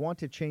that if we want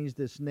to change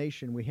this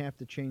nation, we have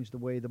to change the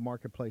way the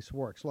marketplace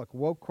works. Look,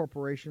 woke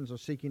corporations are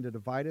seeking to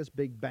divide us.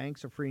 Big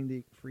banks are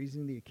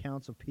freezing the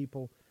accounts of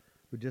people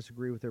who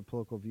disagree with their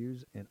political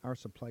views, and our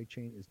supply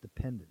chain is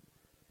dependent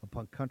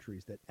upon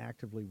countries that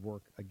actively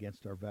work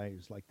against our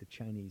values, like the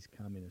Chinese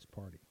Communist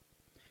Party.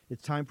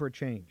 It's time for a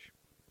change,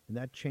 and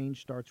that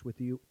change starts with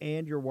you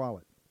and your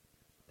wallet.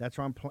 That's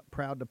why I'm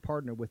proud to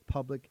partner with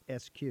Public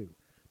SQ,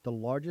 the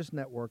largest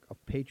network of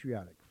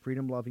patriotic,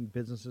 freedom-loving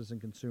businesses and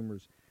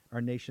consumers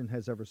our nation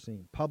has ever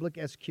seen. Public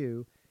SQ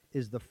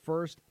is the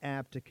first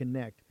app to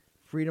connect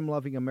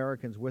freedom-loving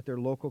Americans with their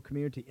local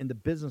community and the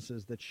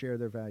businesses that share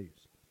their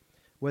values.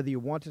 Whether you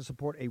want to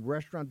support a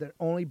restaurant that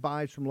only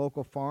buys from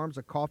local farms,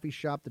 a coffee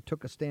shop that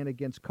took a stand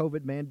against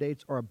COVID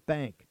mandates, or a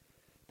bank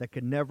that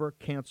could never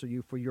cancel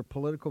you for your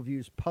political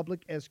views,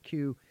 Public SQ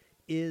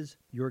is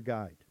your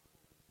guide.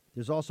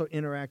 There's also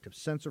interactive,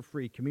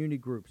 censor-free community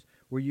groups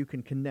where you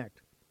can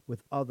connect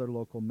with other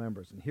local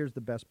members. And here's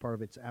the best part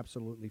of it. It's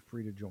absolutely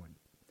free to join.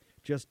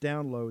 Just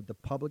download the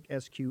Public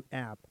SQ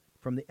app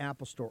from the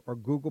Apple Store or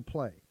Google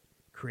Play.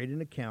 Create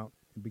an account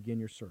and begin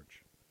your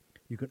search.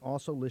 You can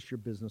also list your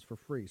business for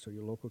free so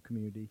your local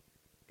community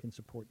can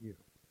support you.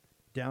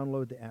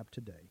 Download the app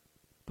today.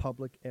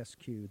 Public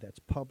SQ. That's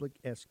Public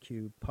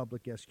SQ.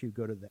 Public SQ.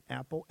 Go to the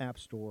Apple App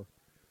Store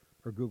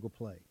or Google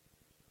Play.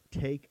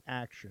 Take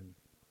action.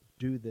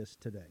 Do this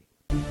today.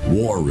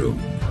 War Room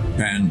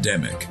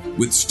Pandemic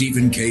with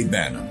Stephen K.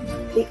 Bannon.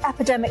 The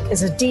epidemic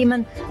is a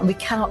demon, and we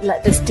cannot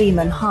let this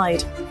demon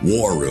hide.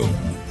 War Room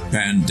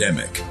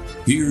Pandemic.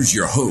 Here's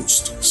your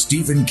host,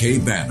 Stephen K.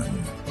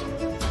 Bannon.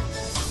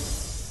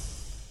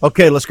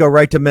 Okay, let's go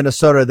right to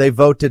Minnesota. They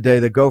vote today.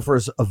 The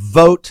Gophers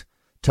vote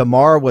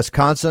tomorrow.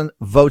 Wisconsin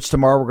votes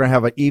tomorrow. We're going to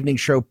have an evening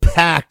show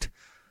packed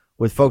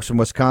with folks from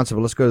Wisconsin.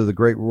 But let's go to the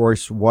great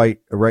Royce White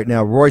right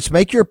now. Royce,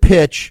 make your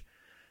pitch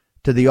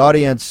to the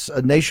audience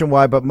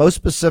nationwide, but most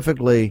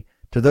specifically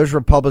to those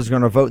Republicans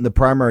going to vote in the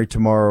primary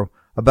tomorrow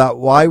about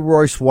why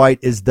Royce White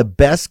is the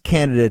best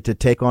candidate to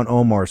take on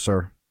Omar,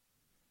 sir.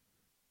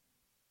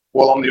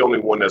 Well, I'm the only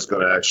one that's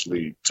going to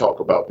actually talk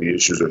about the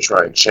issues or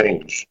try and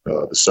change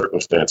the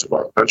circumstance of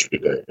our country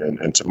today.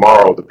 And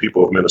tomorrow, the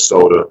people of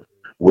Minnesota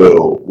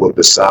will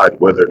decide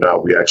whether or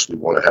not we actually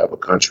want to have a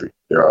country.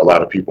 There are a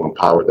lot of people in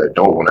power that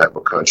don't want to have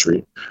a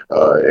country.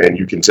 And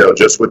you can tell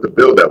just with the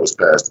bill that was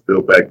passed, the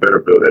Build Back Better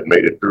bill that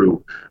made it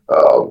through,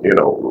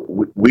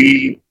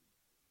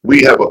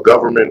 we have a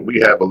government, we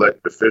have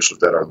elected officials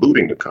that are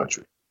looting the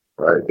country.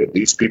 Right, that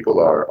these people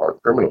are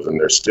criminals and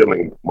they're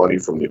stealing money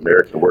from the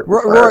American working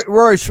class.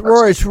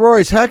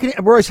 Royce, how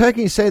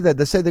can you say that?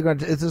 They say they're going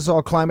to. This is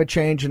all climate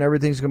change and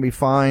everything's going to be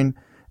fine.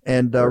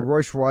 And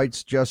Royce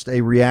White's just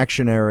a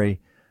reactionary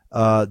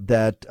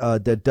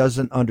that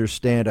doesn't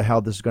understand how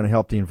this is going to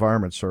help the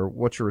environment. Sir,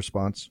 what's your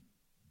response?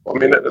 I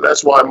mean,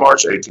 that's why I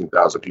marched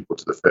 18,000 people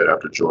to the Fed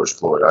after George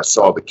Floyd. I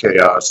saw the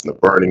chaos and the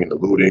burning and the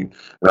looting,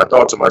 and I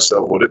thought to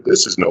myself, well,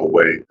 this is no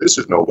way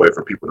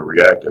for people to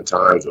react in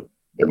times of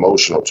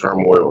emotional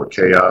turmoil or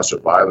chaos or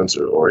violence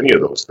or any of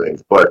those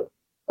things. But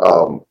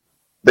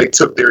they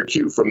took their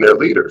cue from their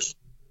leaders.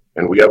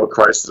 And we have a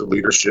crisis of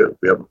leadership.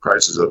 We have a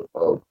crisis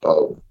of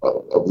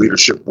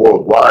leadership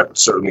worldwide, but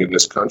certainly in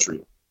this country.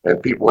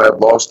 And people have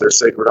lost their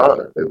sacred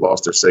honor. They've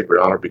lost their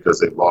sacred honor because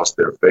they've lost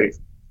their faith.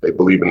 They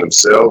believe in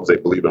themselves. They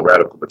believe in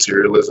radical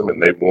materialism,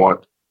 and they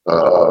want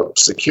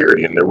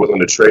security, and they're willing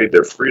to trade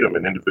their freedom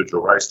and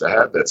individual rights to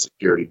have that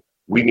security.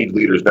 We need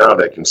leaders now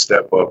that can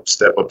step up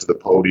to the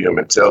podium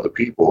and tell the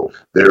people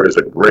there is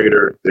a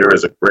greater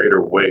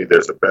way,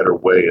 there's a better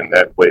way, and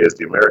that way is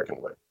the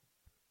American way.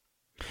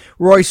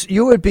 Royce,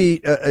 you would be,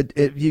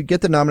 if you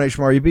get the nomination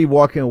tomorrow, you'd be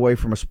walking away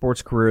from a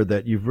sports career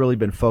that you've really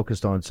been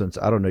focused on since,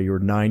 I don't know, you were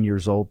 9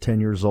 years old, 10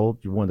 years old.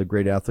 You're one of the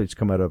great athletes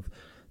come out of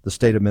the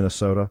state of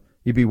Minnesota.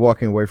 You'd be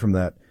walking away from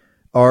that.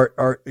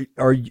 Are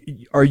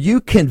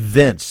you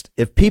convinced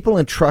if people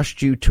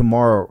entrust you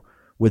tomorrow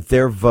with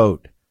their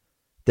vote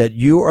that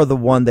you are the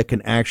one that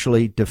can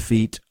actually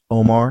defeat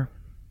Omar?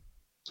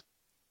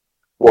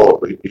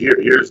 Well,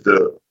 here's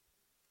the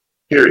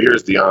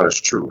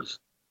honest truth.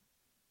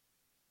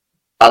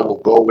 I will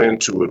go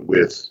into it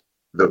with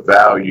the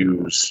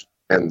values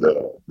and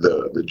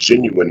the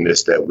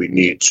genuineness that we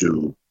need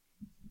to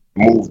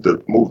move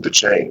the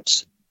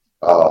chains.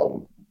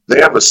 They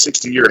have a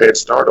 60-year head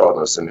start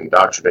on us in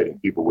indoctrinating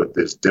people with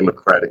this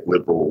democratic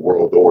liberal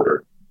world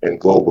order and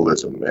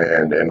globalism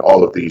and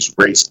all of these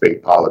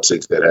race-based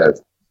politics that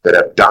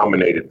have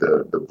dominated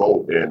the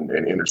vote in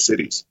inner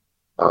cities.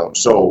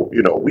 So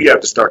we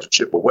have to start to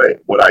chip away.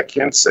 What I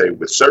can say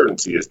with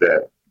certainty is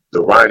that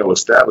the Rhino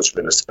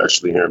establishment,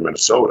 especially here in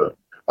Minnesota,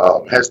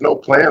 has no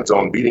plans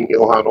on beating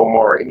Ilhan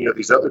Omar or any of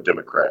these other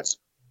Democrats.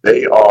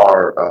 They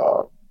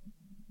are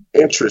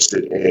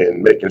interested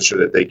in making sure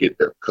that they get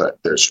their cut,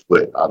 their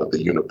split out of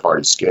the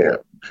uniparty scam.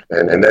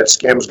 And that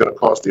scam is going to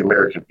cost the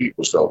American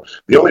people. So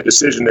the only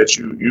decision that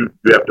you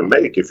have to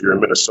make if you're in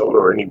Minnesota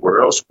or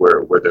anywhere else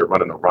where they're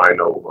running a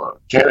Rhino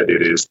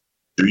candidate is,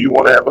 do you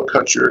want to have a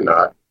country or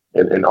not?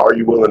 And are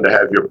you willing to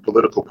have your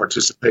political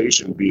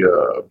participation be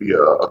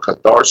a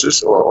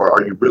catharsis, or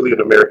are you really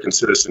an American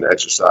citizen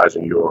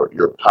exercising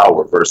your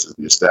power versus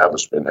the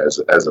establishment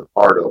as a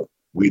part of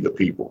we the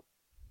people?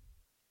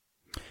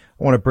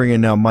 I want to bring in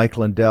now Mike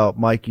Lindell.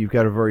 Mike, you've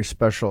got a very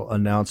special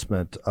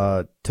announcement.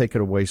 Take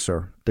it away,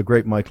 sir. The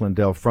great Mike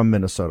Lindell from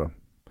Minnesota.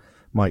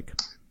 Mike.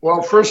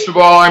 Well, first of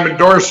all, I'm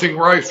endorsing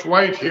Royce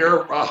White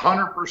here.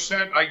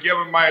 100%. I give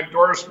him my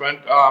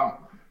endorsement.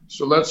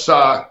 So let's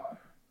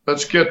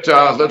get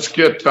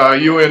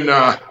you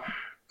in.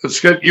 Let's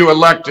get you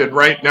elected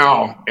right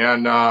now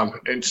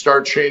and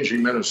start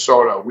changing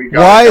Minnesota.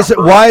 Why is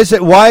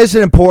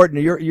it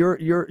important?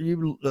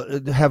 You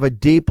have a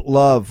deep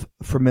love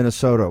for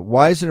Minnesota.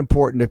 Why is it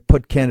important to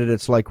put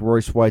candidates like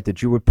Royce White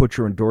that you would put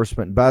your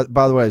endorsement? By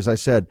the way, as I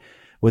said,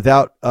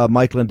 without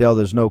Mike Lindell,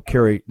 there's no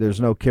Kerry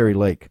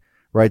Lake,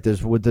 right?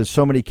 There's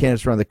so many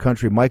candidates around the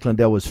country. Mike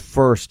Lindell was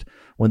first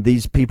when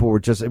these people were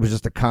it was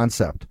just a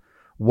concept.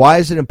 Why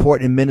is it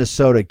important in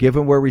Minnesota,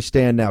 given where we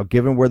stand now,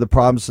 given where the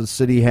problems the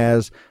city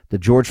has, the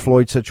George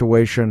Floyd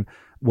situation,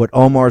 what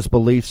Omar's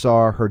beliefs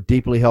are, her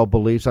deeply held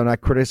beliefs? I'm not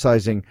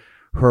criticizing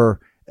her.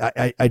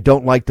 I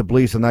don't like the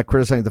beliefs. I'm not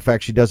criticizing the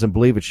fact she doesn't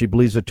believe it. She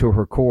believes it to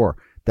her core.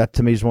 That,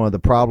 to me, is one of the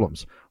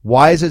problems.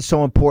 Why is it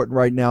so important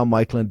right now,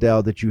 Mike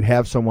Lindell, that you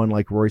have someone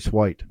like Royce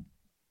White?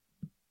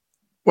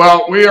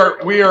 Well, we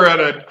are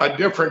at a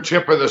different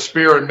tip of the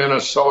spear in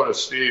Minnesota,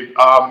 Steve.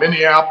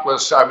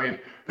 Minneapolis, I mean,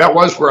 that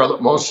was where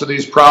most of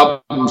these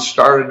problems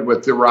started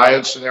with the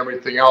riots and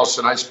everything else.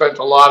 And I spent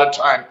a lot of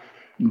time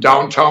in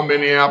downtown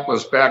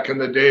Minneapolis back in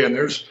the day, and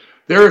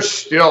there's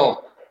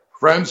still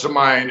friends of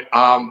mine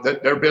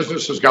that their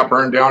businesses got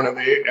burned down, and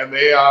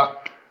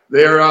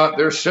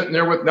they're sitting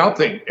there with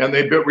nothing, and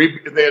they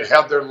had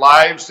had their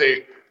lives.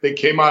 They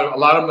came out, a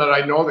lot of them that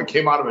I know, that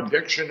came out of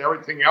addiction,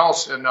 everything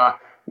else, and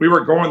we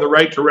were going the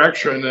right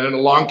direction, and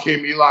along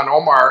came Ilhan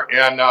Omar,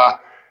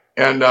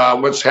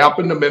 and what's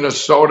happened to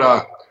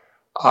Minnesota.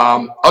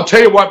 I'll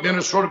tell you what,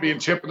 Minnesota being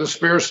tip of the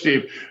spear,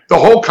 Steve, the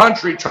whole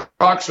country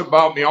talks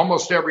about me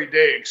almost every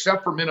day,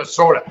 except for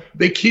Minnesota.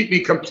 They keep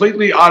me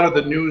completely out of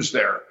the news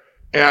there,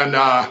 and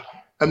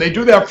they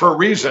do that for a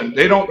reason.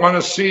 They don't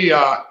want to see.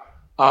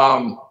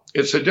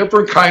 It's a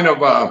different kind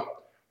of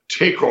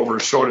takeover,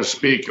 so to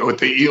speak, with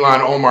the Ilhan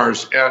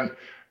Omars,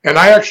 and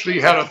I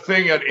actually had a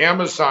thing at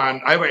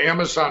Amazon. I have an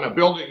Amazon, a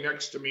building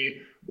next to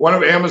me, one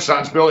of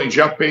Amazon's building,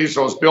 Jeff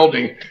Bezos'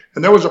 building,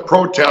 and there was a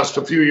protest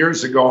a few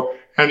years ago,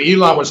 and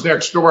Elon was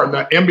next door, and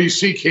the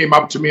NBC came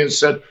up to me and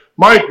said,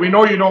 Mike, we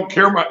know you don't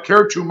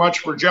care too much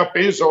for Jeff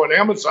Bezos and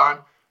Amazon,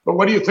 but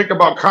what do you think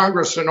about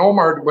Congress and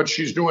Omar, what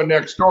she's doing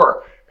next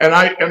door? And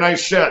I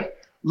said,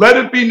 let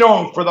it be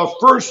known, for the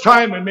first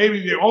time and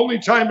maybe the only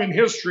time in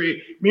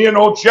history, me and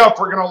old Jeff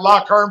are going to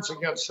lock arms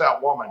against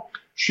that woman.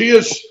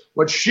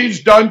 What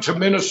she's done to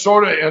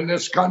Minnesota and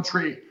this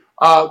country,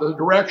 the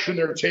direction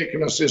they're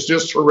taking us is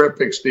just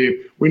horrific,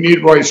 Steve. We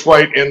need Royce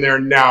White in there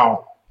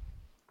now.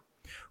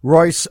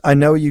 Royce, I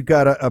know you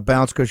got a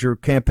bounce because you're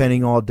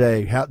campaigning all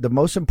day. The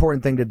most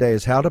important thing today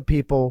is, how do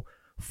people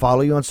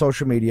follow you on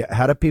social media?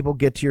 How do people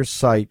get to your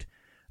site?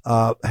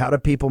 How do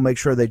people make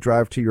sure they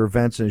drive to your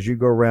events as you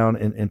go around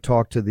and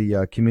talk to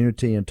the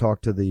community and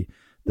talk to the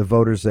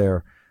voters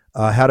there?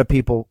 How do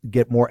people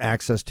get more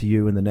access to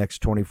you in the next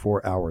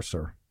 24 hours,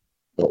 sir?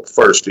 Well,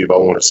 first, Steve, I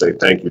want to say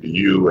thank you to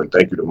you and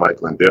thank you to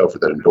Mike Lindell for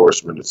that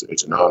endorsement.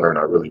 It's an honor, and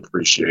I really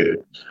appreciate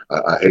it.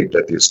 I hate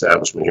that the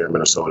establishment here in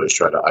Minnesota has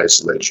tried to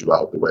isolate you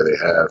out the way they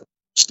have.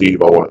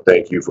 Steve, I want to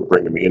thank you for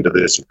bringing me into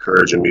this,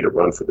 encouraging me to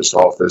run for this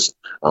office.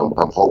 I'm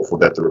hopeful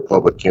that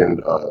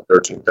the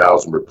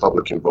 13,000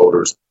 Republican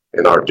voters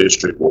in our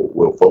district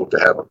will vote to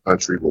have a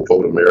country, will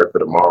vote America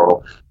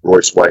tomorrow.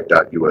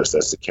 RoyceWhite.us,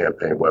 that's the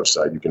campaign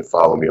website. You can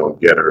follow me on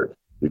Getter.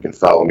 You can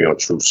follow me on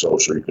Truth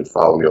Social. You can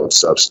follow me on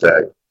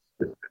Substack.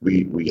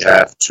 We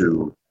have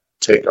to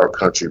take our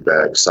country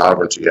back.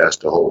 Sovereignty has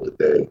to hold the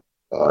day,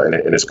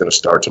 and it's going to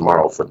start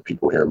tomorrow for the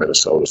people here in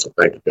Minnesota. So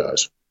thank you,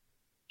 guys.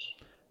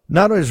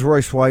 Not only is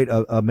Royce White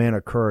a man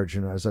of courage,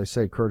 and as I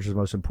say, courage is the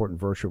most important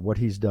virtue, what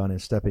he's done in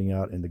stepping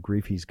out and the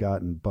grief he's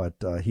gotten, but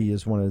he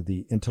is one of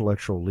the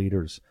intellectual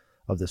leaders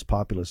of this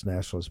populist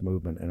nationalist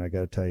movement, and I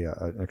got to tell you,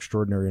 an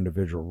extraordinary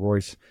individual.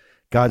 Royce,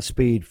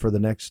 Godspeed for the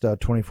next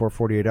 24,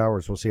 48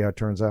 hours. We'll see how it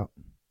turns out.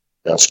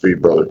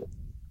 Godspeed, brother.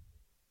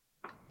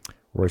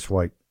 Royce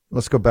White.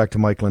 Let's go back to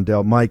Mike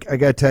Lindell. Mike, I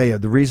got to tell you,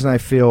 the reason I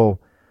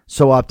feel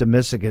so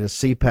optimistic at a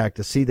CPAC,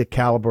 to see the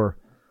caliber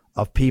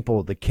of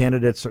people, the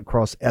candidates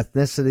across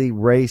ethnicity,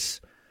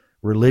 race,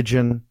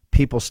 religion,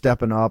 people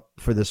stepping up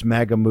for this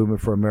MAGA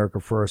movement for America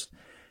First.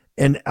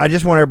 And I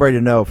just want everybody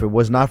to know, if it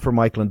was not for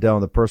Mike Lindell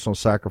and the personal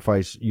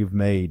sacrifice you've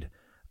made,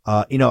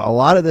 a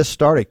lot of this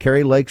started.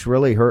 Carrie Lake's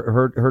really,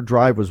 her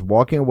drive was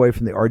walking away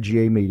from the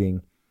RGA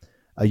meeting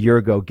a year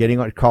ago,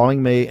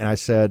 calling me, and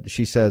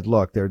she said,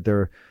 look,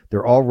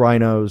 they're all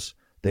rhinos.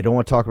 They don't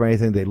want to talk about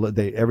anything.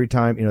 They every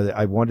time,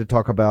 I wanted to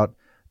talk about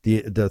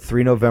the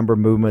 3 November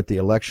movement, the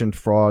election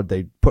fraud.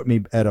 They put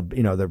me at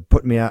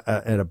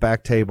a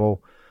back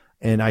table,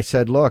 and I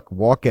said, look,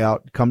 walk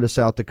out, come to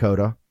South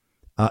Dakota,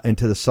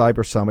 into the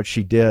Cyber Summit.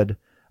 She did.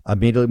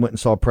 Immediately went and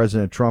saw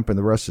President Trump, and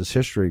the rest is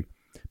history.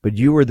 But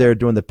you were there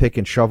doing the pick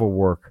and shovel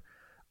work.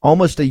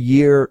 Almost a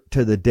year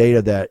to the date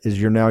of that is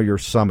your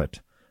summit.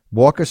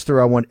 Walk us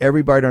through. I want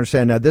everybody to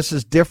understand. Now, this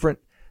is different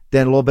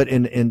than a little bit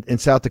in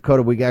South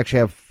Dakota. We actually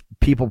have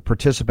people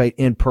participate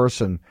in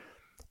person.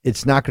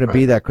 It's not going to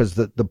be that, because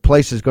the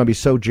place is going to be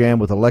so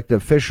jammed with elected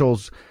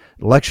officials,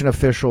 election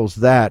officials,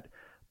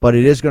 but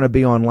it is going to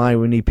be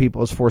online. We need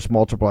people as force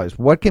multipliers.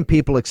 What can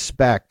people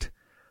expect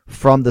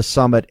from the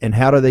summit, and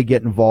how do they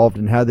get involved,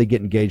 and how do they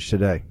get engaged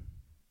today?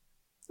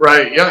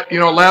 Right. Yeah.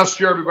 Last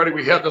year, everybody,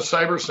 we had the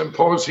Cyber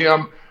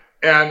Symposium,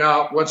 and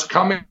what's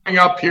coming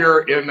up here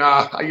in,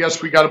 I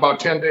guess we got about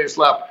 10 days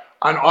left,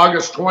 on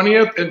August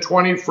 20th and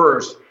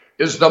 21st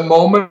is the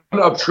Moment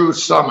of Truth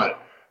Summit.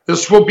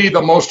 This will be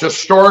the most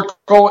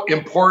historical,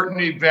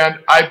 important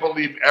event, I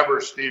believe, ever,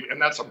 Steve.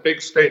 And that's a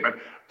big statement.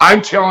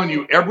 I'm telling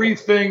you,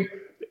 everything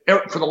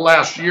for the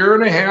last year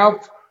and a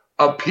half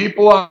of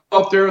people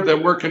out there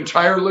that working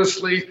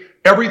tirelessly,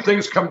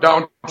 everything's come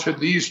down to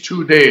these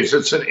 2 days.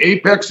 It's an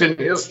apex in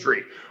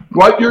history.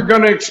 What you're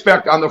going to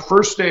expect on the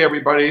first day,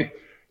 everybody,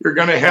 you're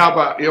going to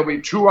have it'll be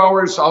 2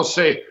 hours. I'll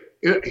say,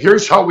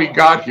 here's how we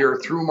got here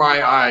through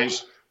my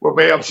eyes. We'll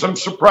have some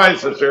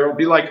surprises there. It'll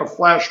be like a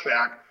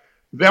flashback.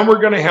 Then we're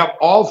going to have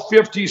all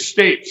 50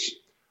 states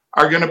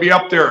are going to be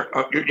up there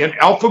in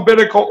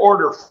alphabetical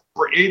order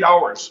for 8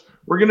 hours.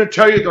 We're going to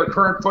tell you their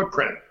current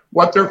footprint,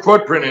 what their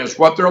footprint is,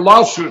 what their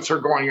lawsuits are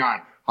going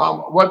on,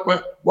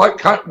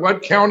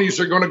 what counties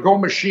are going to go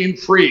machine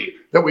free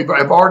that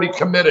have already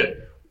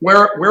committed, where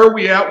are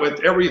we at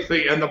with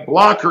everything, and the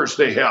blockers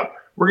they have.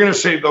 We're going to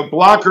say the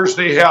blockers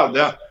they have,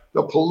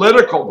 the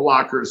political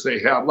blockers they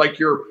have, like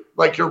your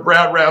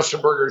Brad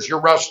Rassenbergers, your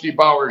Rusty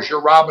Bowers,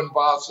 your Robin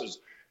Vosses,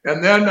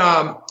 and then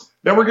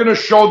we're going to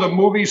show the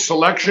movie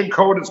Selection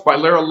Code. It's by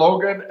Lara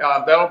Logan.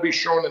 That'll be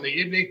shown in the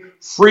evening,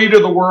 free to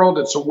the world.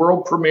 It's a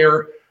world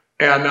premiere,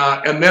 and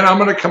then I'm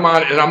going to come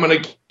on and I'm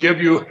going to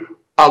give you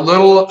a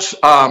little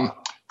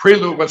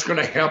prelude what's going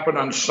to happen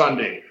on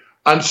Sunday.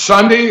 On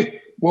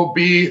Sunday will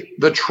be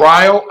the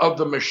trial of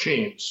the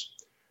machines,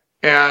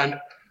 and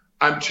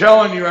I'm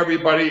telling you,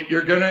 everybody,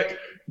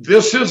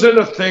 this isn't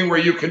a thing where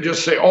you can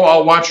just say, "Oh,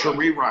 I'll watch a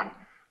rerun."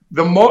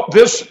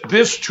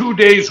 This 2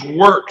 days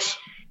works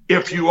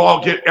if you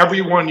all get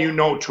everyone you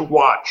know to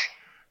watch.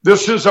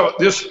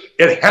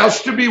 It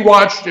has to be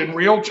watched in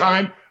real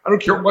time. I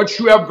don't care what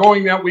you have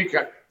going that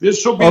weekend.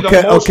 This will be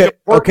the most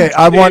important.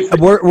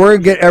 We're gonna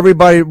get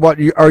everybody.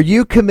 Are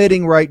you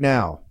committing right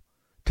now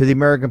to the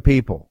American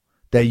people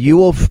that you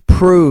will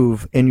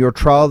prove in your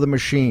trial of the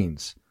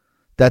machines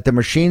that the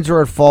machines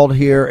are at fault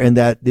here, and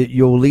that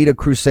you'll lead a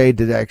crusade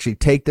to actually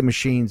take the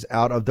machines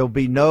out of?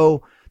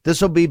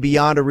 This will be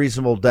beyond a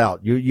reasonable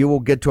doubt. You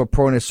will get to a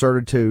point of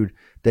certitude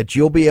that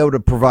you'll be able to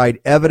provide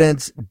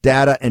evidence,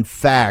 data, and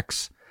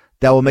facts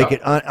that will make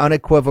it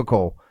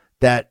unequivocal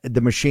that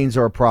the machines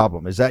are a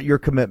problem. Is that your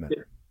commitment?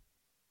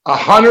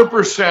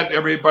 100%,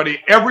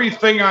 everybody.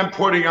 Everything I'm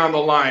putting on the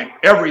line,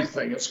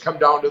 everything. It's come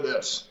down to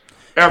this.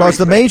 Because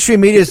the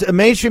mainstream media is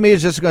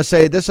just going to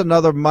say this is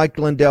another Mike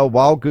Lindell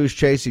wild goose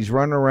chase. He's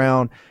running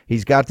around.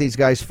 He's got these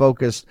guys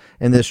focused,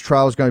 and this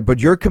trial is going to. But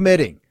you're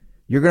committing.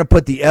 You're going to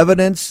put the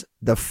evidence,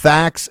 the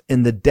facts,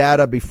 and the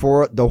data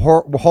before the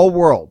whole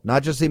world,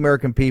 not just the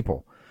American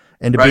people,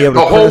 and to be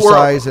able to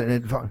criticize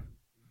and.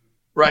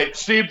 Right,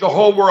 Steve, the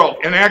whole world.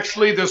 And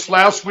actually, this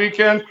last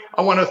weekend,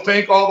 I want to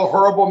thank all the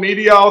horrible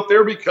media out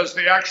there, because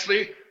they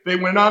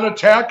went on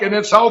attack, and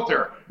it's out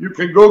there. You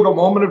can Google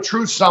Moment of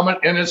Truth Summit,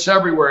 and it's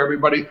everywhere,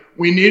 everybody.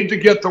 We need to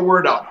get the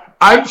word out.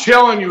 I'm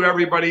telling you,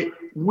 everybody,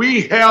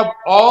 we have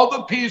all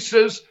the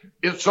pieces.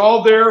 It's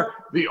all there.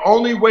 The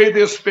only way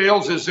this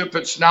fails is if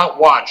it's not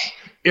watched.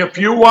 If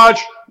you watch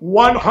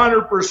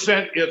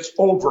 100%, it's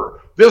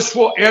over. This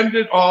will end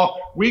it all.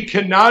 We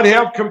cannot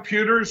have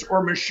computers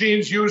or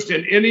machines used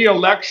in any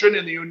election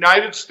in the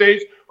United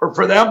States, or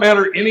for that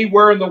matter,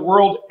 anywhere in the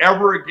world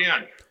ever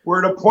again.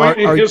 We're at a point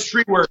in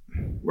history where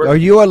are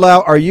you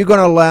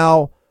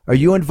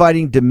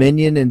inviting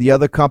Dominion and the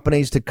other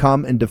companies to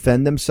come and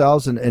defend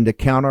themselves and to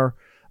counter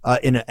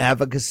in an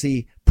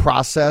advocacy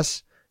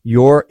process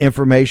your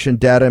information,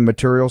 data, and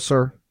material,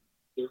 sir?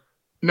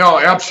 No,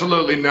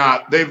 absolutely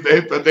not.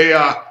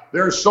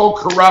 They're so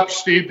corrupt,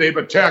 Steve. They've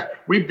attacked.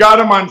 We've got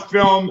them on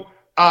film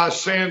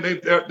saying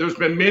there's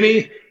been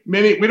many.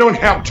 We don't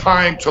have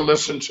time to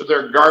listen to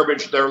their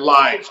garbage, their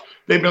lies.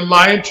 They've been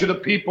lying to the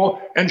people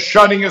and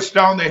shutting us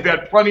down. They've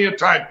had plenty of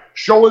time.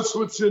 Show us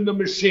what's in the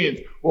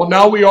machines. Well,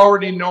 now we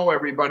already know,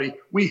 everybody.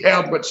 We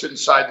have what's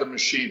inside the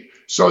machine.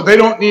 So they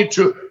don't need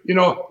to,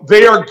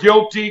 they are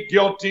guilty,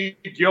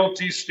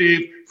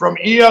 Steve, from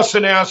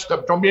ES&S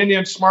to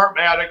Dominion,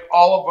 Smartmatic,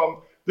 all of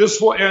them.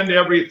 This will end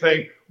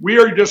everything. We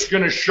are just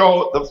going to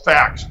show the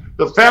facts.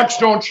 The facts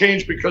don't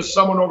change because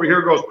someone over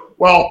here goes,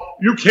 well,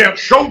 you can't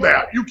show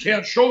that. You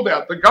can't show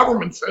that. The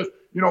government says,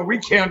 we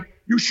can't.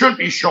 You shouldn't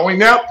be showing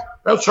that.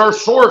 That's our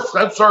source.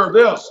 That's our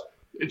this.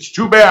 It's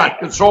too bad.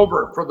 It's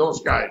over for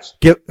those guys.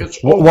 It's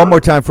over. One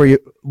more time for you.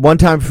 One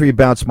time for you,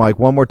 Bounce Mike.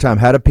 One more time.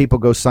 How do people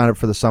go sign up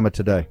for the summit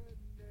today?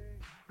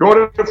 Go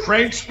to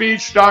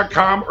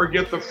frankspeech.com or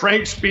get the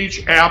Frank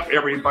Speech app,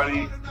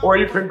 everybody. Or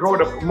you can go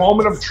to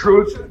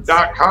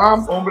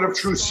momentoftruth.com,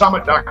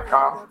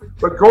 momentoftruthsummit.com.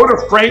 But go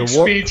to Frank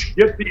Speech,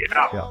 get the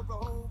app. Yeah.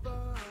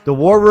 The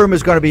War Room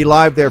is going to be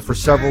live there for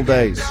several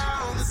days.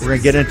 We're going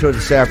to get into it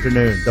this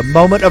afternoon. The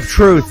Moment of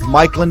Truth,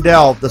 Mike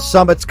Lindell. The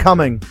summit's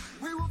coming.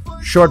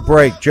 Short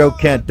break. Joe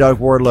Kent, Doug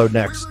Wardlow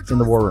next in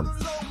the War Room.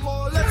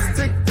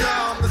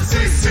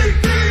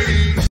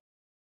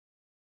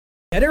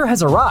 Getter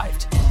has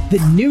arrived. The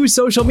new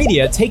social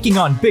media taking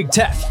on big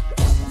tech,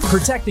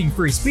 protecting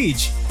free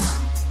speech,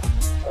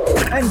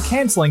 and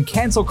canceling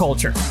cancel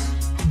culture.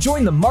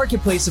 Join the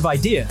marketplace of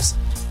ideas.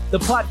 The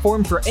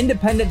platform for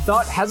independent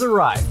thought has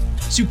arrived.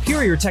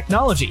 Superior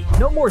technology.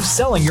 No more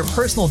selling your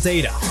personal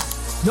data.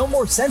 No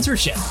more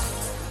censorship.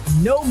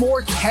 No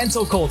more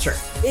cancel culture.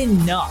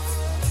 Enough.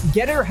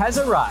 Getter has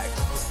arrived.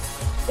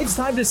 It's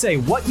time to say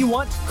what you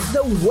want,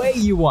 the way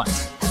you want.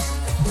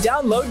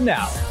 Download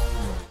now.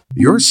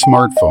 Your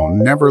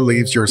smartphone never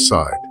leaves your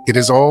side. It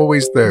is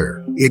always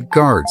there. It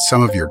guards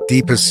some of your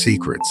deepest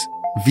secrets,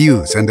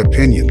 views, and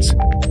opinions.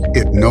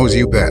 It knows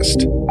you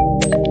best.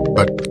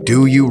 But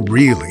do you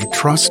really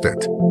trust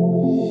it?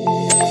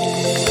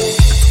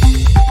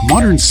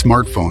 Modern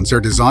smartphones are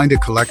designed to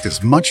collect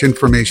as much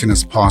information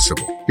as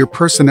possible. Your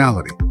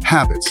personality,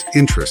 habits,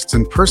 interests,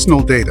 and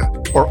personal data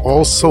are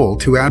all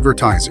sold to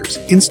advertisers,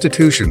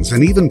 institutions,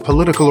 and even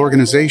political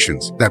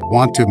organizations that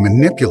want to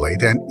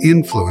manipulate and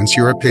influence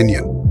your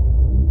opinion.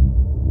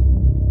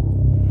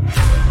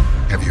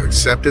 Have you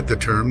accepted the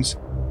terms?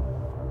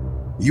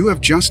 You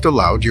have just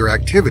allowed your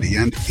activity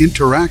and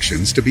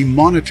interactions to be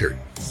monitored,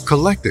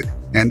 collected,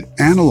 and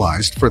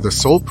analyzed for the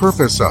sole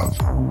purpose of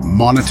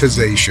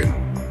monetization.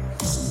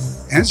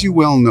 As you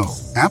well know,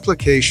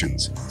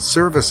 applications,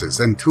 services,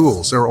 and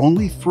tools are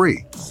only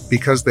free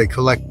because they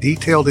collect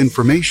detailed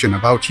information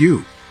about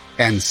you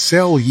and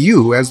sell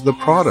you as the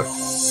product.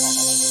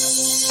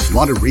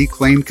 Want to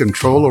reclaim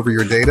control over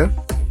your data?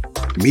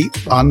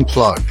 Meet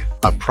Unplugged,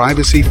 a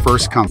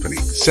privacy-first company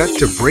set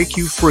to break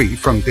you free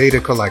from data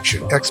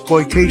collection,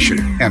 exploitation,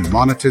 and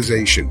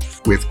monetization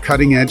with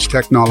cutting-edge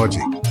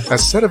technology, a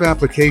set of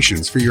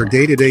applications for your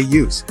day-to-day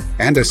use,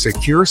 and a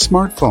secure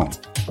smartphone.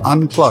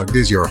 Unplugged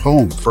is your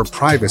home for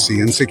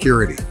privacy and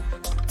security.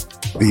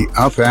 The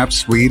Up App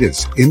Suite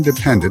is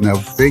independent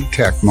of big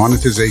tech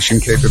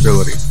monetization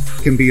capability,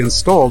 can be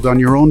installed on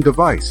your own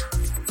device,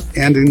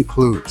 and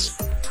includes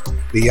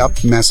the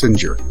Up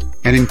Messenger,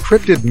 an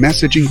encrypted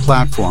messaging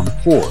platform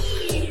for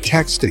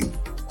texting,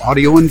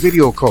 audio and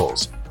video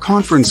calls,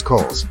 conference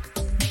calls,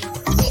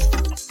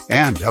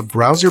 and a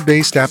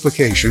browser-based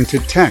application to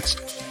text,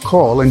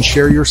 call, and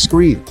share your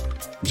screen,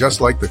 just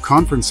like the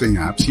conferencing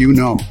apps you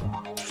know.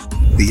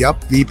 The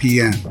Up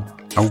VPN,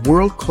 a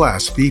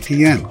world-class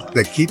VPN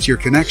that keeps your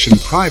connection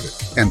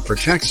private and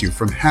protects you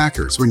from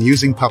hackers when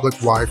using public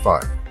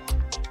Wi-Fi.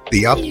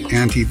 The Up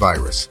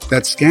Antivirus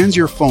that scans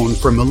your phone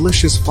for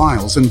malicious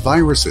files and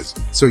viruses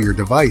so your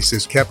device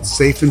is kept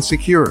safe and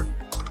secure.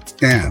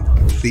 And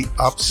the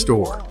Up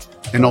Store,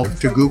 an alt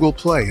to Google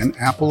Play and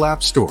Apple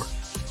App Store.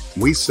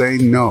 We say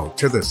no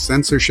to the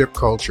censorship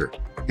culture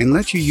and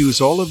let you use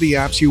all of the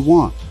apps you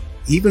want,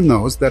 even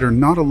those that are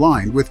not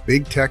aligned with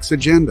big tech's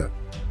agenda.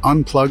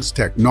 Unplugged's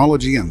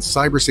technology and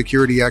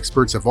cybersecurity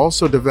experts have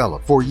also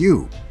developed for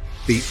you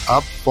the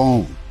Up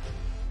Phone,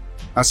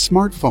 a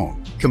smartphone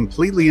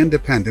completely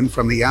independent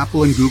from the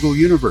Apple and Google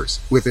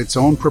universe with its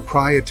own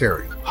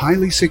proprietary,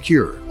 highly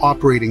secure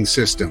operating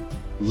system,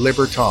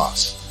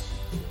 Libertas,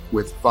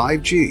 with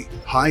 5G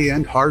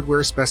high-end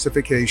hardware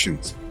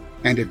specifications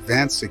and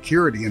advanced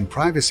security and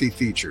privacy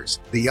features.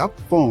 The Up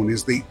Phone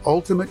is the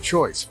ultimate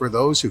choice for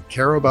those who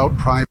care about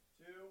privacy.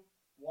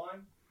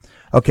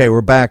 Okay,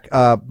 we're back.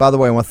 By the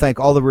way, I want to thank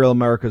all the Real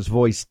America's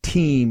Voice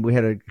team. We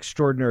had an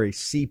extraordinary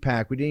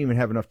CPAC. We didn't even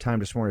have enough time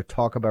this morning to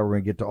talk about it. We're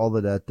going to get to all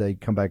of that. They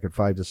come back at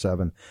 5 to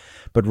 7.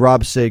 But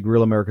Rob Sig,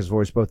 Real America's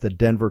Voice, both the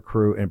Denver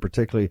crew and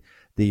particularly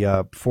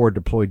the forward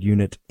deployed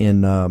unit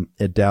in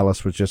at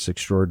Dallas was just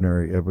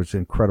extraordinary. It was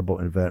an incredible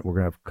event. We're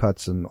going to have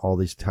cuts and all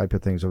these type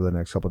of things over the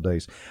next couple of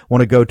days. I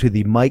want to go to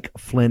the Mike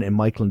Flynn and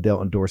Mike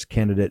Lindell endorsed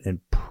candidate, and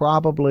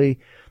probably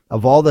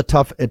of all the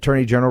tough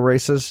attorney general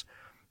races,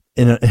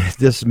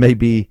 this may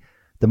be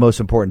the most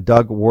important.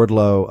 Doug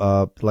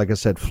Wardlow, like I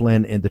said,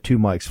 Flynn and the two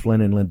Mikes,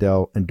 Flynn and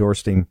Lindell,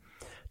 endorsing.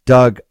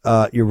 Doug,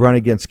 you're running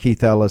against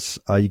Keith Ellis.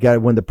 You got to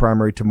win the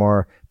primary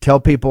tomorrow. Tell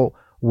people,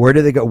 where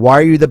do they go? Why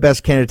are you the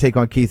best candidate to take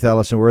on Keith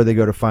Ellis, and where do they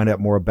go to find out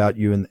more about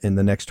you in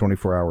the next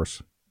 24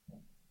 hours?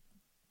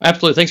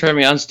 Absolutely. Thanks for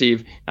having me on,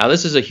 Steve.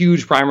 This is a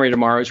huge primary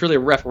tomorrow. It's really a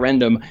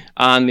referendum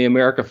on the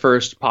America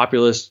First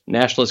populist,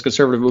 nationalist,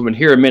 conservative movement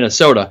here in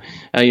Minnesota.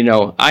 I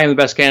am the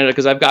best candidate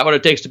because I've got what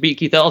it takes to beat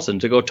Keith Ellison,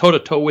 to go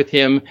toe-to-toe with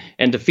him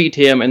and defeat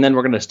him, and then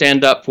we're going to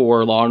stand up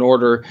for law and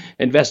order,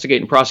 investigate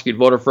and prosecute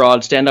voter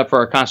fraud, stand up for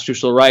our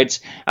constitutional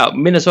rights.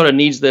 Minnesota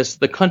needs this.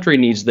 The country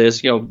needs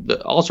this.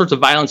 All sorts of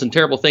violence and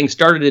terrible things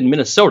started in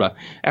Minnesota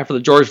after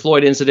the George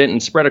Floyd incident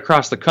and spread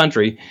across the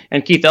country,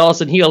 and Keith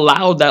Ellison, he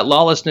allowed that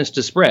lawlessness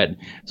to spread.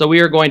 So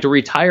we are going to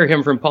retire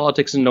him from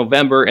politics in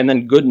November, and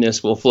then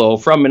goodness will flow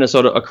from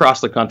Minnesota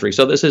across the country.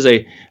 So this is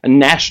a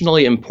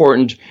nationally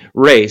important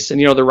race.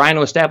 And, the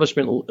Rhino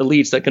establishment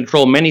elites that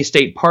control many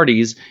state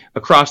parties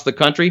across the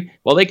country,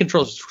 well, they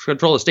control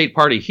a state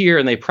party here,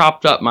 and they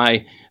propped up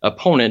my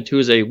opponent, who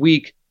is a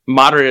weak,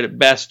 moderate at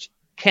best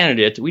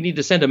candidate. We need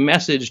to send a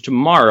message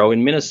tomorrow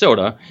in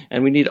Minnesota,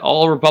 and we need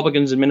all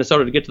Republicans in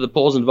Minnesota to get to the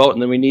polls and vote.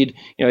 And then we need,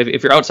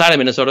 if you're outside of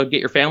Minnesota,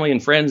 get your family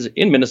and friends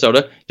in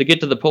Minnesota to get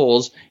to the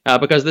polls,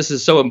 because this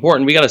is so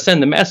important. We got to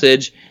send the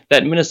message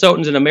that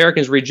Minnesotans and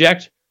Americans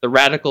reject the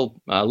radical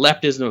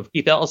leftism of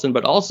Keith Ellison,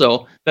 but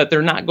also that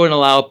they're not going to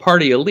allow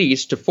party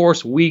elites to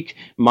force weak,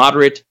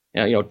 moderate,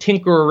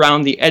 tinker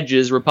around the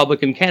edges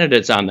Republican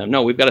candidates on them.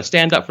 No, we've got to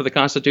stand up for the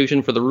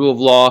Constitution, for the rule of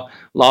law,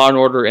 law and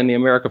order, and the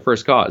America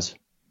First cause.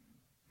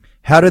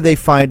 How do they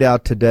find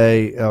out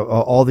today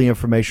all the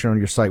information on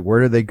your site?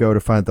 Where do they go to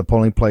find the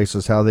polling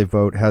places, how they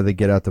vote, how they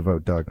get out to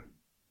vote, Doug?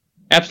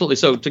 Absolutely.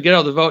 So to get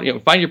out the vote,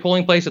 find your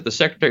polling place at the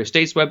Secretary of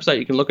State's website.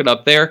 You can look it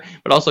up there,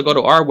 but also go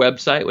to our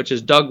website, which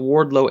is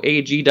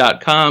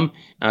DougWardlowAG.com.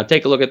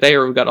 Take a look at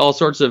there. We've got all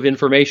sorts of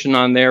information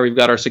on there. We've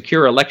got our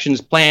secure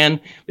elections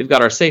plan. We've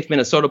got our Safe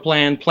Minnesota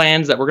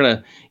plans that we're going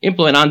to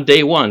implement on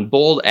day one,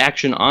 bold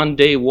action on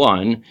day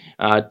one,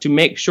 to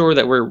make sure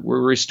that we're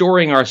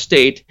restoring our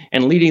state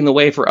and leading the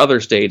way for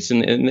other states in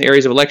the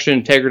areas of election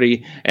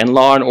integrity and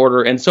law and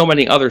order and so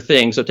many other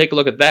things. So take a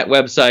look at that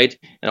website.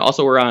 And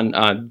also we're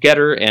on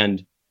Getter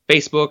and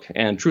Facebook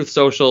and Truth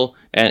Social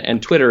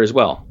and Twitter as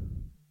well.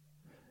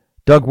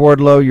 Doug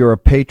Wardlow, you're a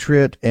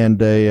patriot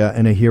and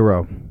a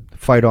hero.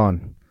 Fight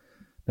on.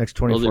 Next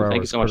 24 hours.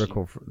 Thank you so much.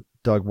 Critical for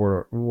Doug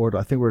Ward.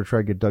 I think we're going to try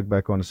to get Doug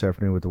back on this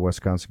afternoon with the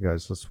Wisconsin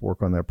guys. Let's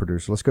work on that,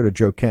 producer. Let's go to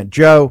Joe Kent.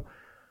 Joe,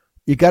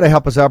 you got to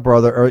help us out,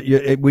 brother.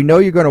 We know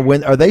you're going to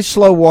win. Are they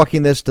slow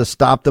walking this to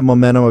stop the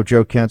momentum of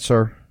Joe Kent,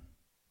 sir?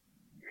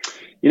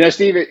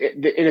 Steve,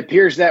 it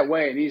appears that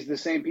way. These are the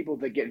same people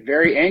that get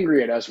very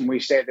angry at us when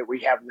we say that we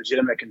have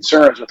legitimate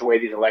concerns with the way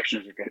these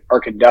elections are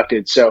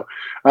conducted. So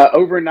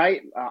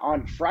overnight,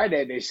 on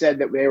Friday, they said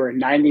that they were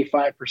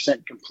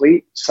 95%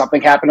 complete.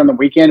 Something happened on the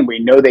weekend. We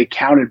know they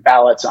counted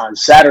ballots on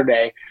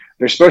Saturday.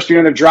 There's supposed to be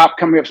another drop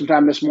coming up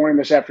sometime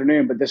this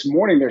afternoon. But this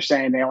morning, they're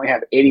saying they only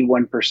have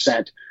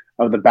 81%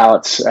 of the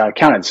ballots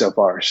counted so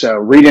far. So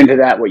read into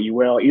that what you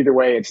will. Either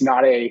way, it's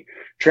not a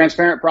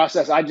transparent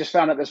process. I just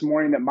found out this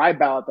morning that my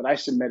ballot that I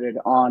submitted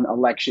on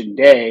election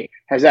day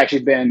has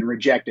actually been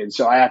rejected.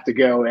 So I have to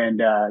go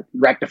and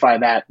rectify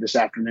that this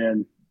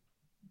afternoon.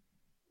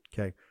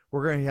 Okay.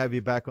 We're going to have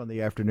you back on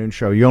the afternoon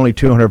show. You're only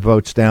 200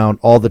 votes down.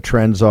 All the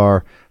trends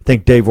are, I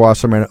think Dave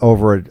Wasserman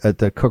over at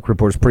the Cook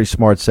Report is pretty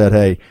smart, said,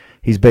 hey,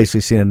 he's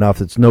basically seen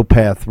enough. It's no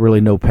path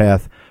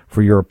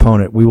for your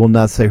opponent. We will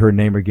not say her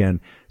name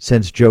again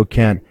since Joe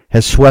Kent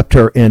has swept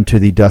her into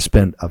the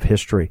dustbin of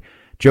history.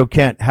 Joe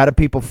Kent, how do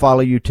people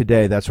follow you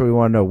today? That's what we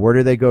want to know. Where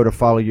do they go to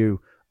follow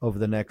you over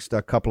the next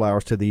couple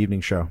hours to the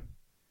evening show?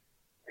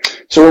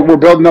 So we're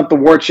building up the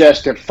war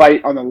chest to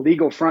fight on the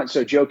legal front.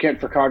 So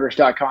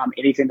JoeKentForCongress.com,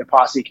 anything the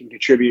posse can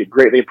contribute,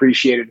 greatly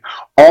appreciated.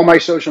 All my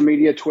social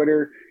media,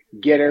 Twitter,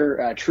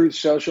 Getter, Truth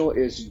Social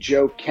is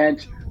Joe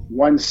Kent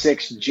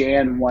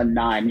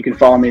 16Jan19. You can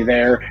follow me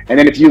there. And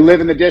then if you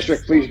live in the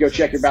district, please go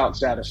check your ballot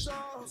status.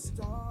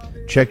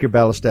 Check your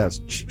ballot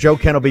stats. Joe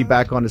Kent will be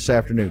back on this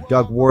afternoon.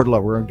 Doug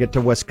Wardlow. We're going to get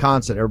to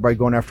Wisconsin. Everybody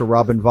going after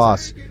Robin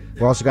Voss.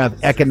 We're also going to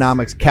have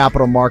economics,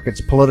 capital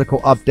markets, political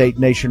update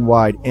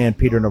nationwide, and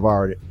Peter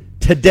Navarro.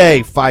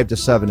 Today, 5 to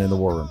 7 in the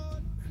War Room.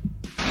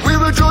 We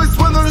rejoice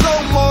when there's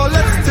no more.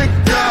 Let's take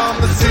down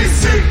the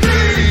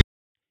CCP.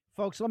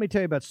 Folks, let me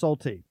tell you about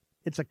Solti.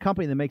 It's a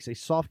company that makes a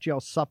soft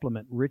gel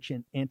supplement rich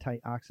in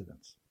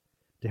antioxidants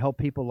to help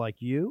people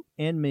like you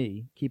and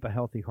me keep a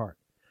healthy heart.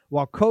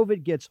 While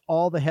COVID gets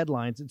all the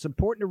headlines, it's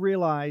important to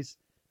realize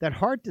that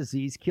heart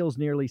disease kills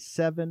nearly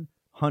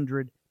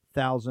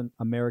 700,000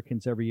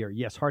 Americans every year.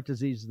 Yes, heart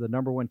disease is the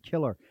number one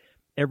killer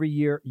every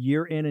year,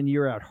 year in and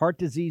year out. Heart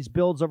disease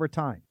builds over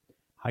time.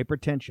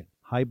 Hypertension,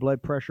 high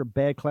blood pressure,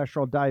 bad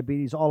cholesterol,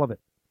 diabetes, all of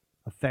it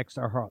affects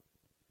our heart.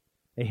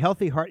 A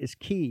healthy heart is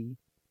key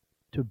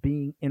to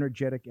being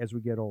energetic as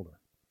we get older.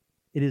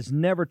 It is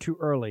never too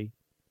early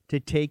to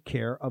take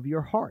care of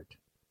your heart.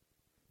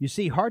 You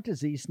see, heart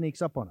disease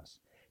sneaks up on us.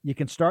 You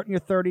can start in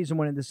your 30s, and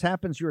when this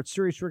happens, you're at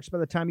serious risk by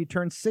the time you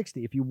turn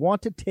 60. If you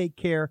want to take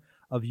care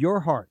of your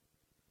heart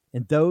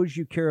and those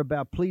you care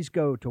about, please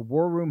go to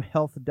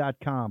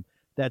warroomhealth.com.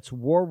 That's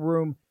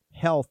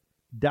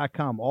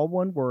warroomhealth.com. All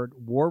one word,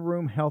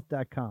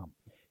 warroomhealth.com.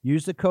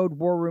 Use the code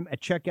WARROOM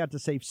at checkout to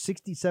save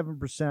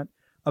 67%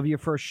 of your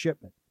first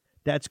shipment.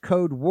 That's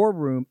code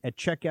WARROOM at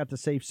checkout to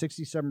save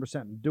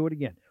 67%. Do it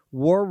again.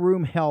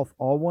 Warroom Health,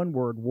 all one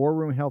word,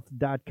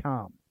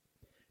 warroomhealth.com.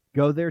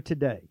 Go there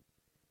today.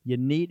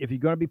 If you're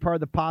going to be part of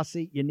the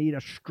posse, you need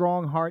a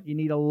strong heart. You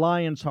need a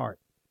lion's heart.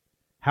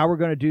 How we're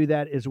going to do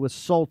that is with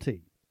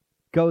Solti.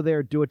 Go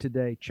there, do it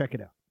today. Check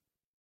it out.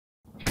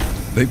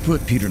 They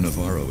put Peter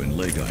Navarro in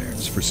leg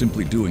irons for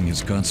simply doing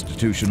his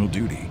constitutional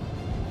duty.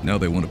 Now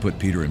they want to put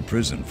Peter in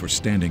prison for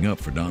standing up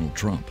for Donald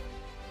Trump.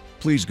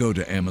 Please go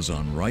to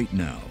Amazon right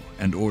now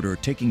and order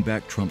Taking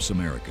Back Trump's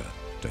America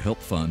to help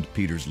fund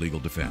Peter's legal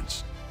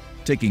defense.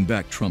 Taking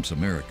Back Trump's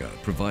America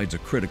provides a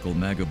critical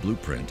MAGA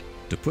blueprint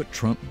to put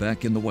Trump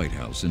back in the White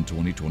House in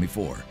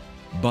 2024.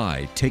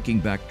 Buy Taking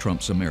Back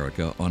Trump's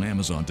America on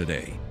Amazon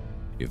today.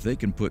 If they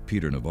can put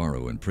Peter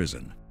Navarro in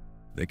prison,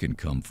 they can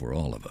come for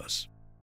all of us.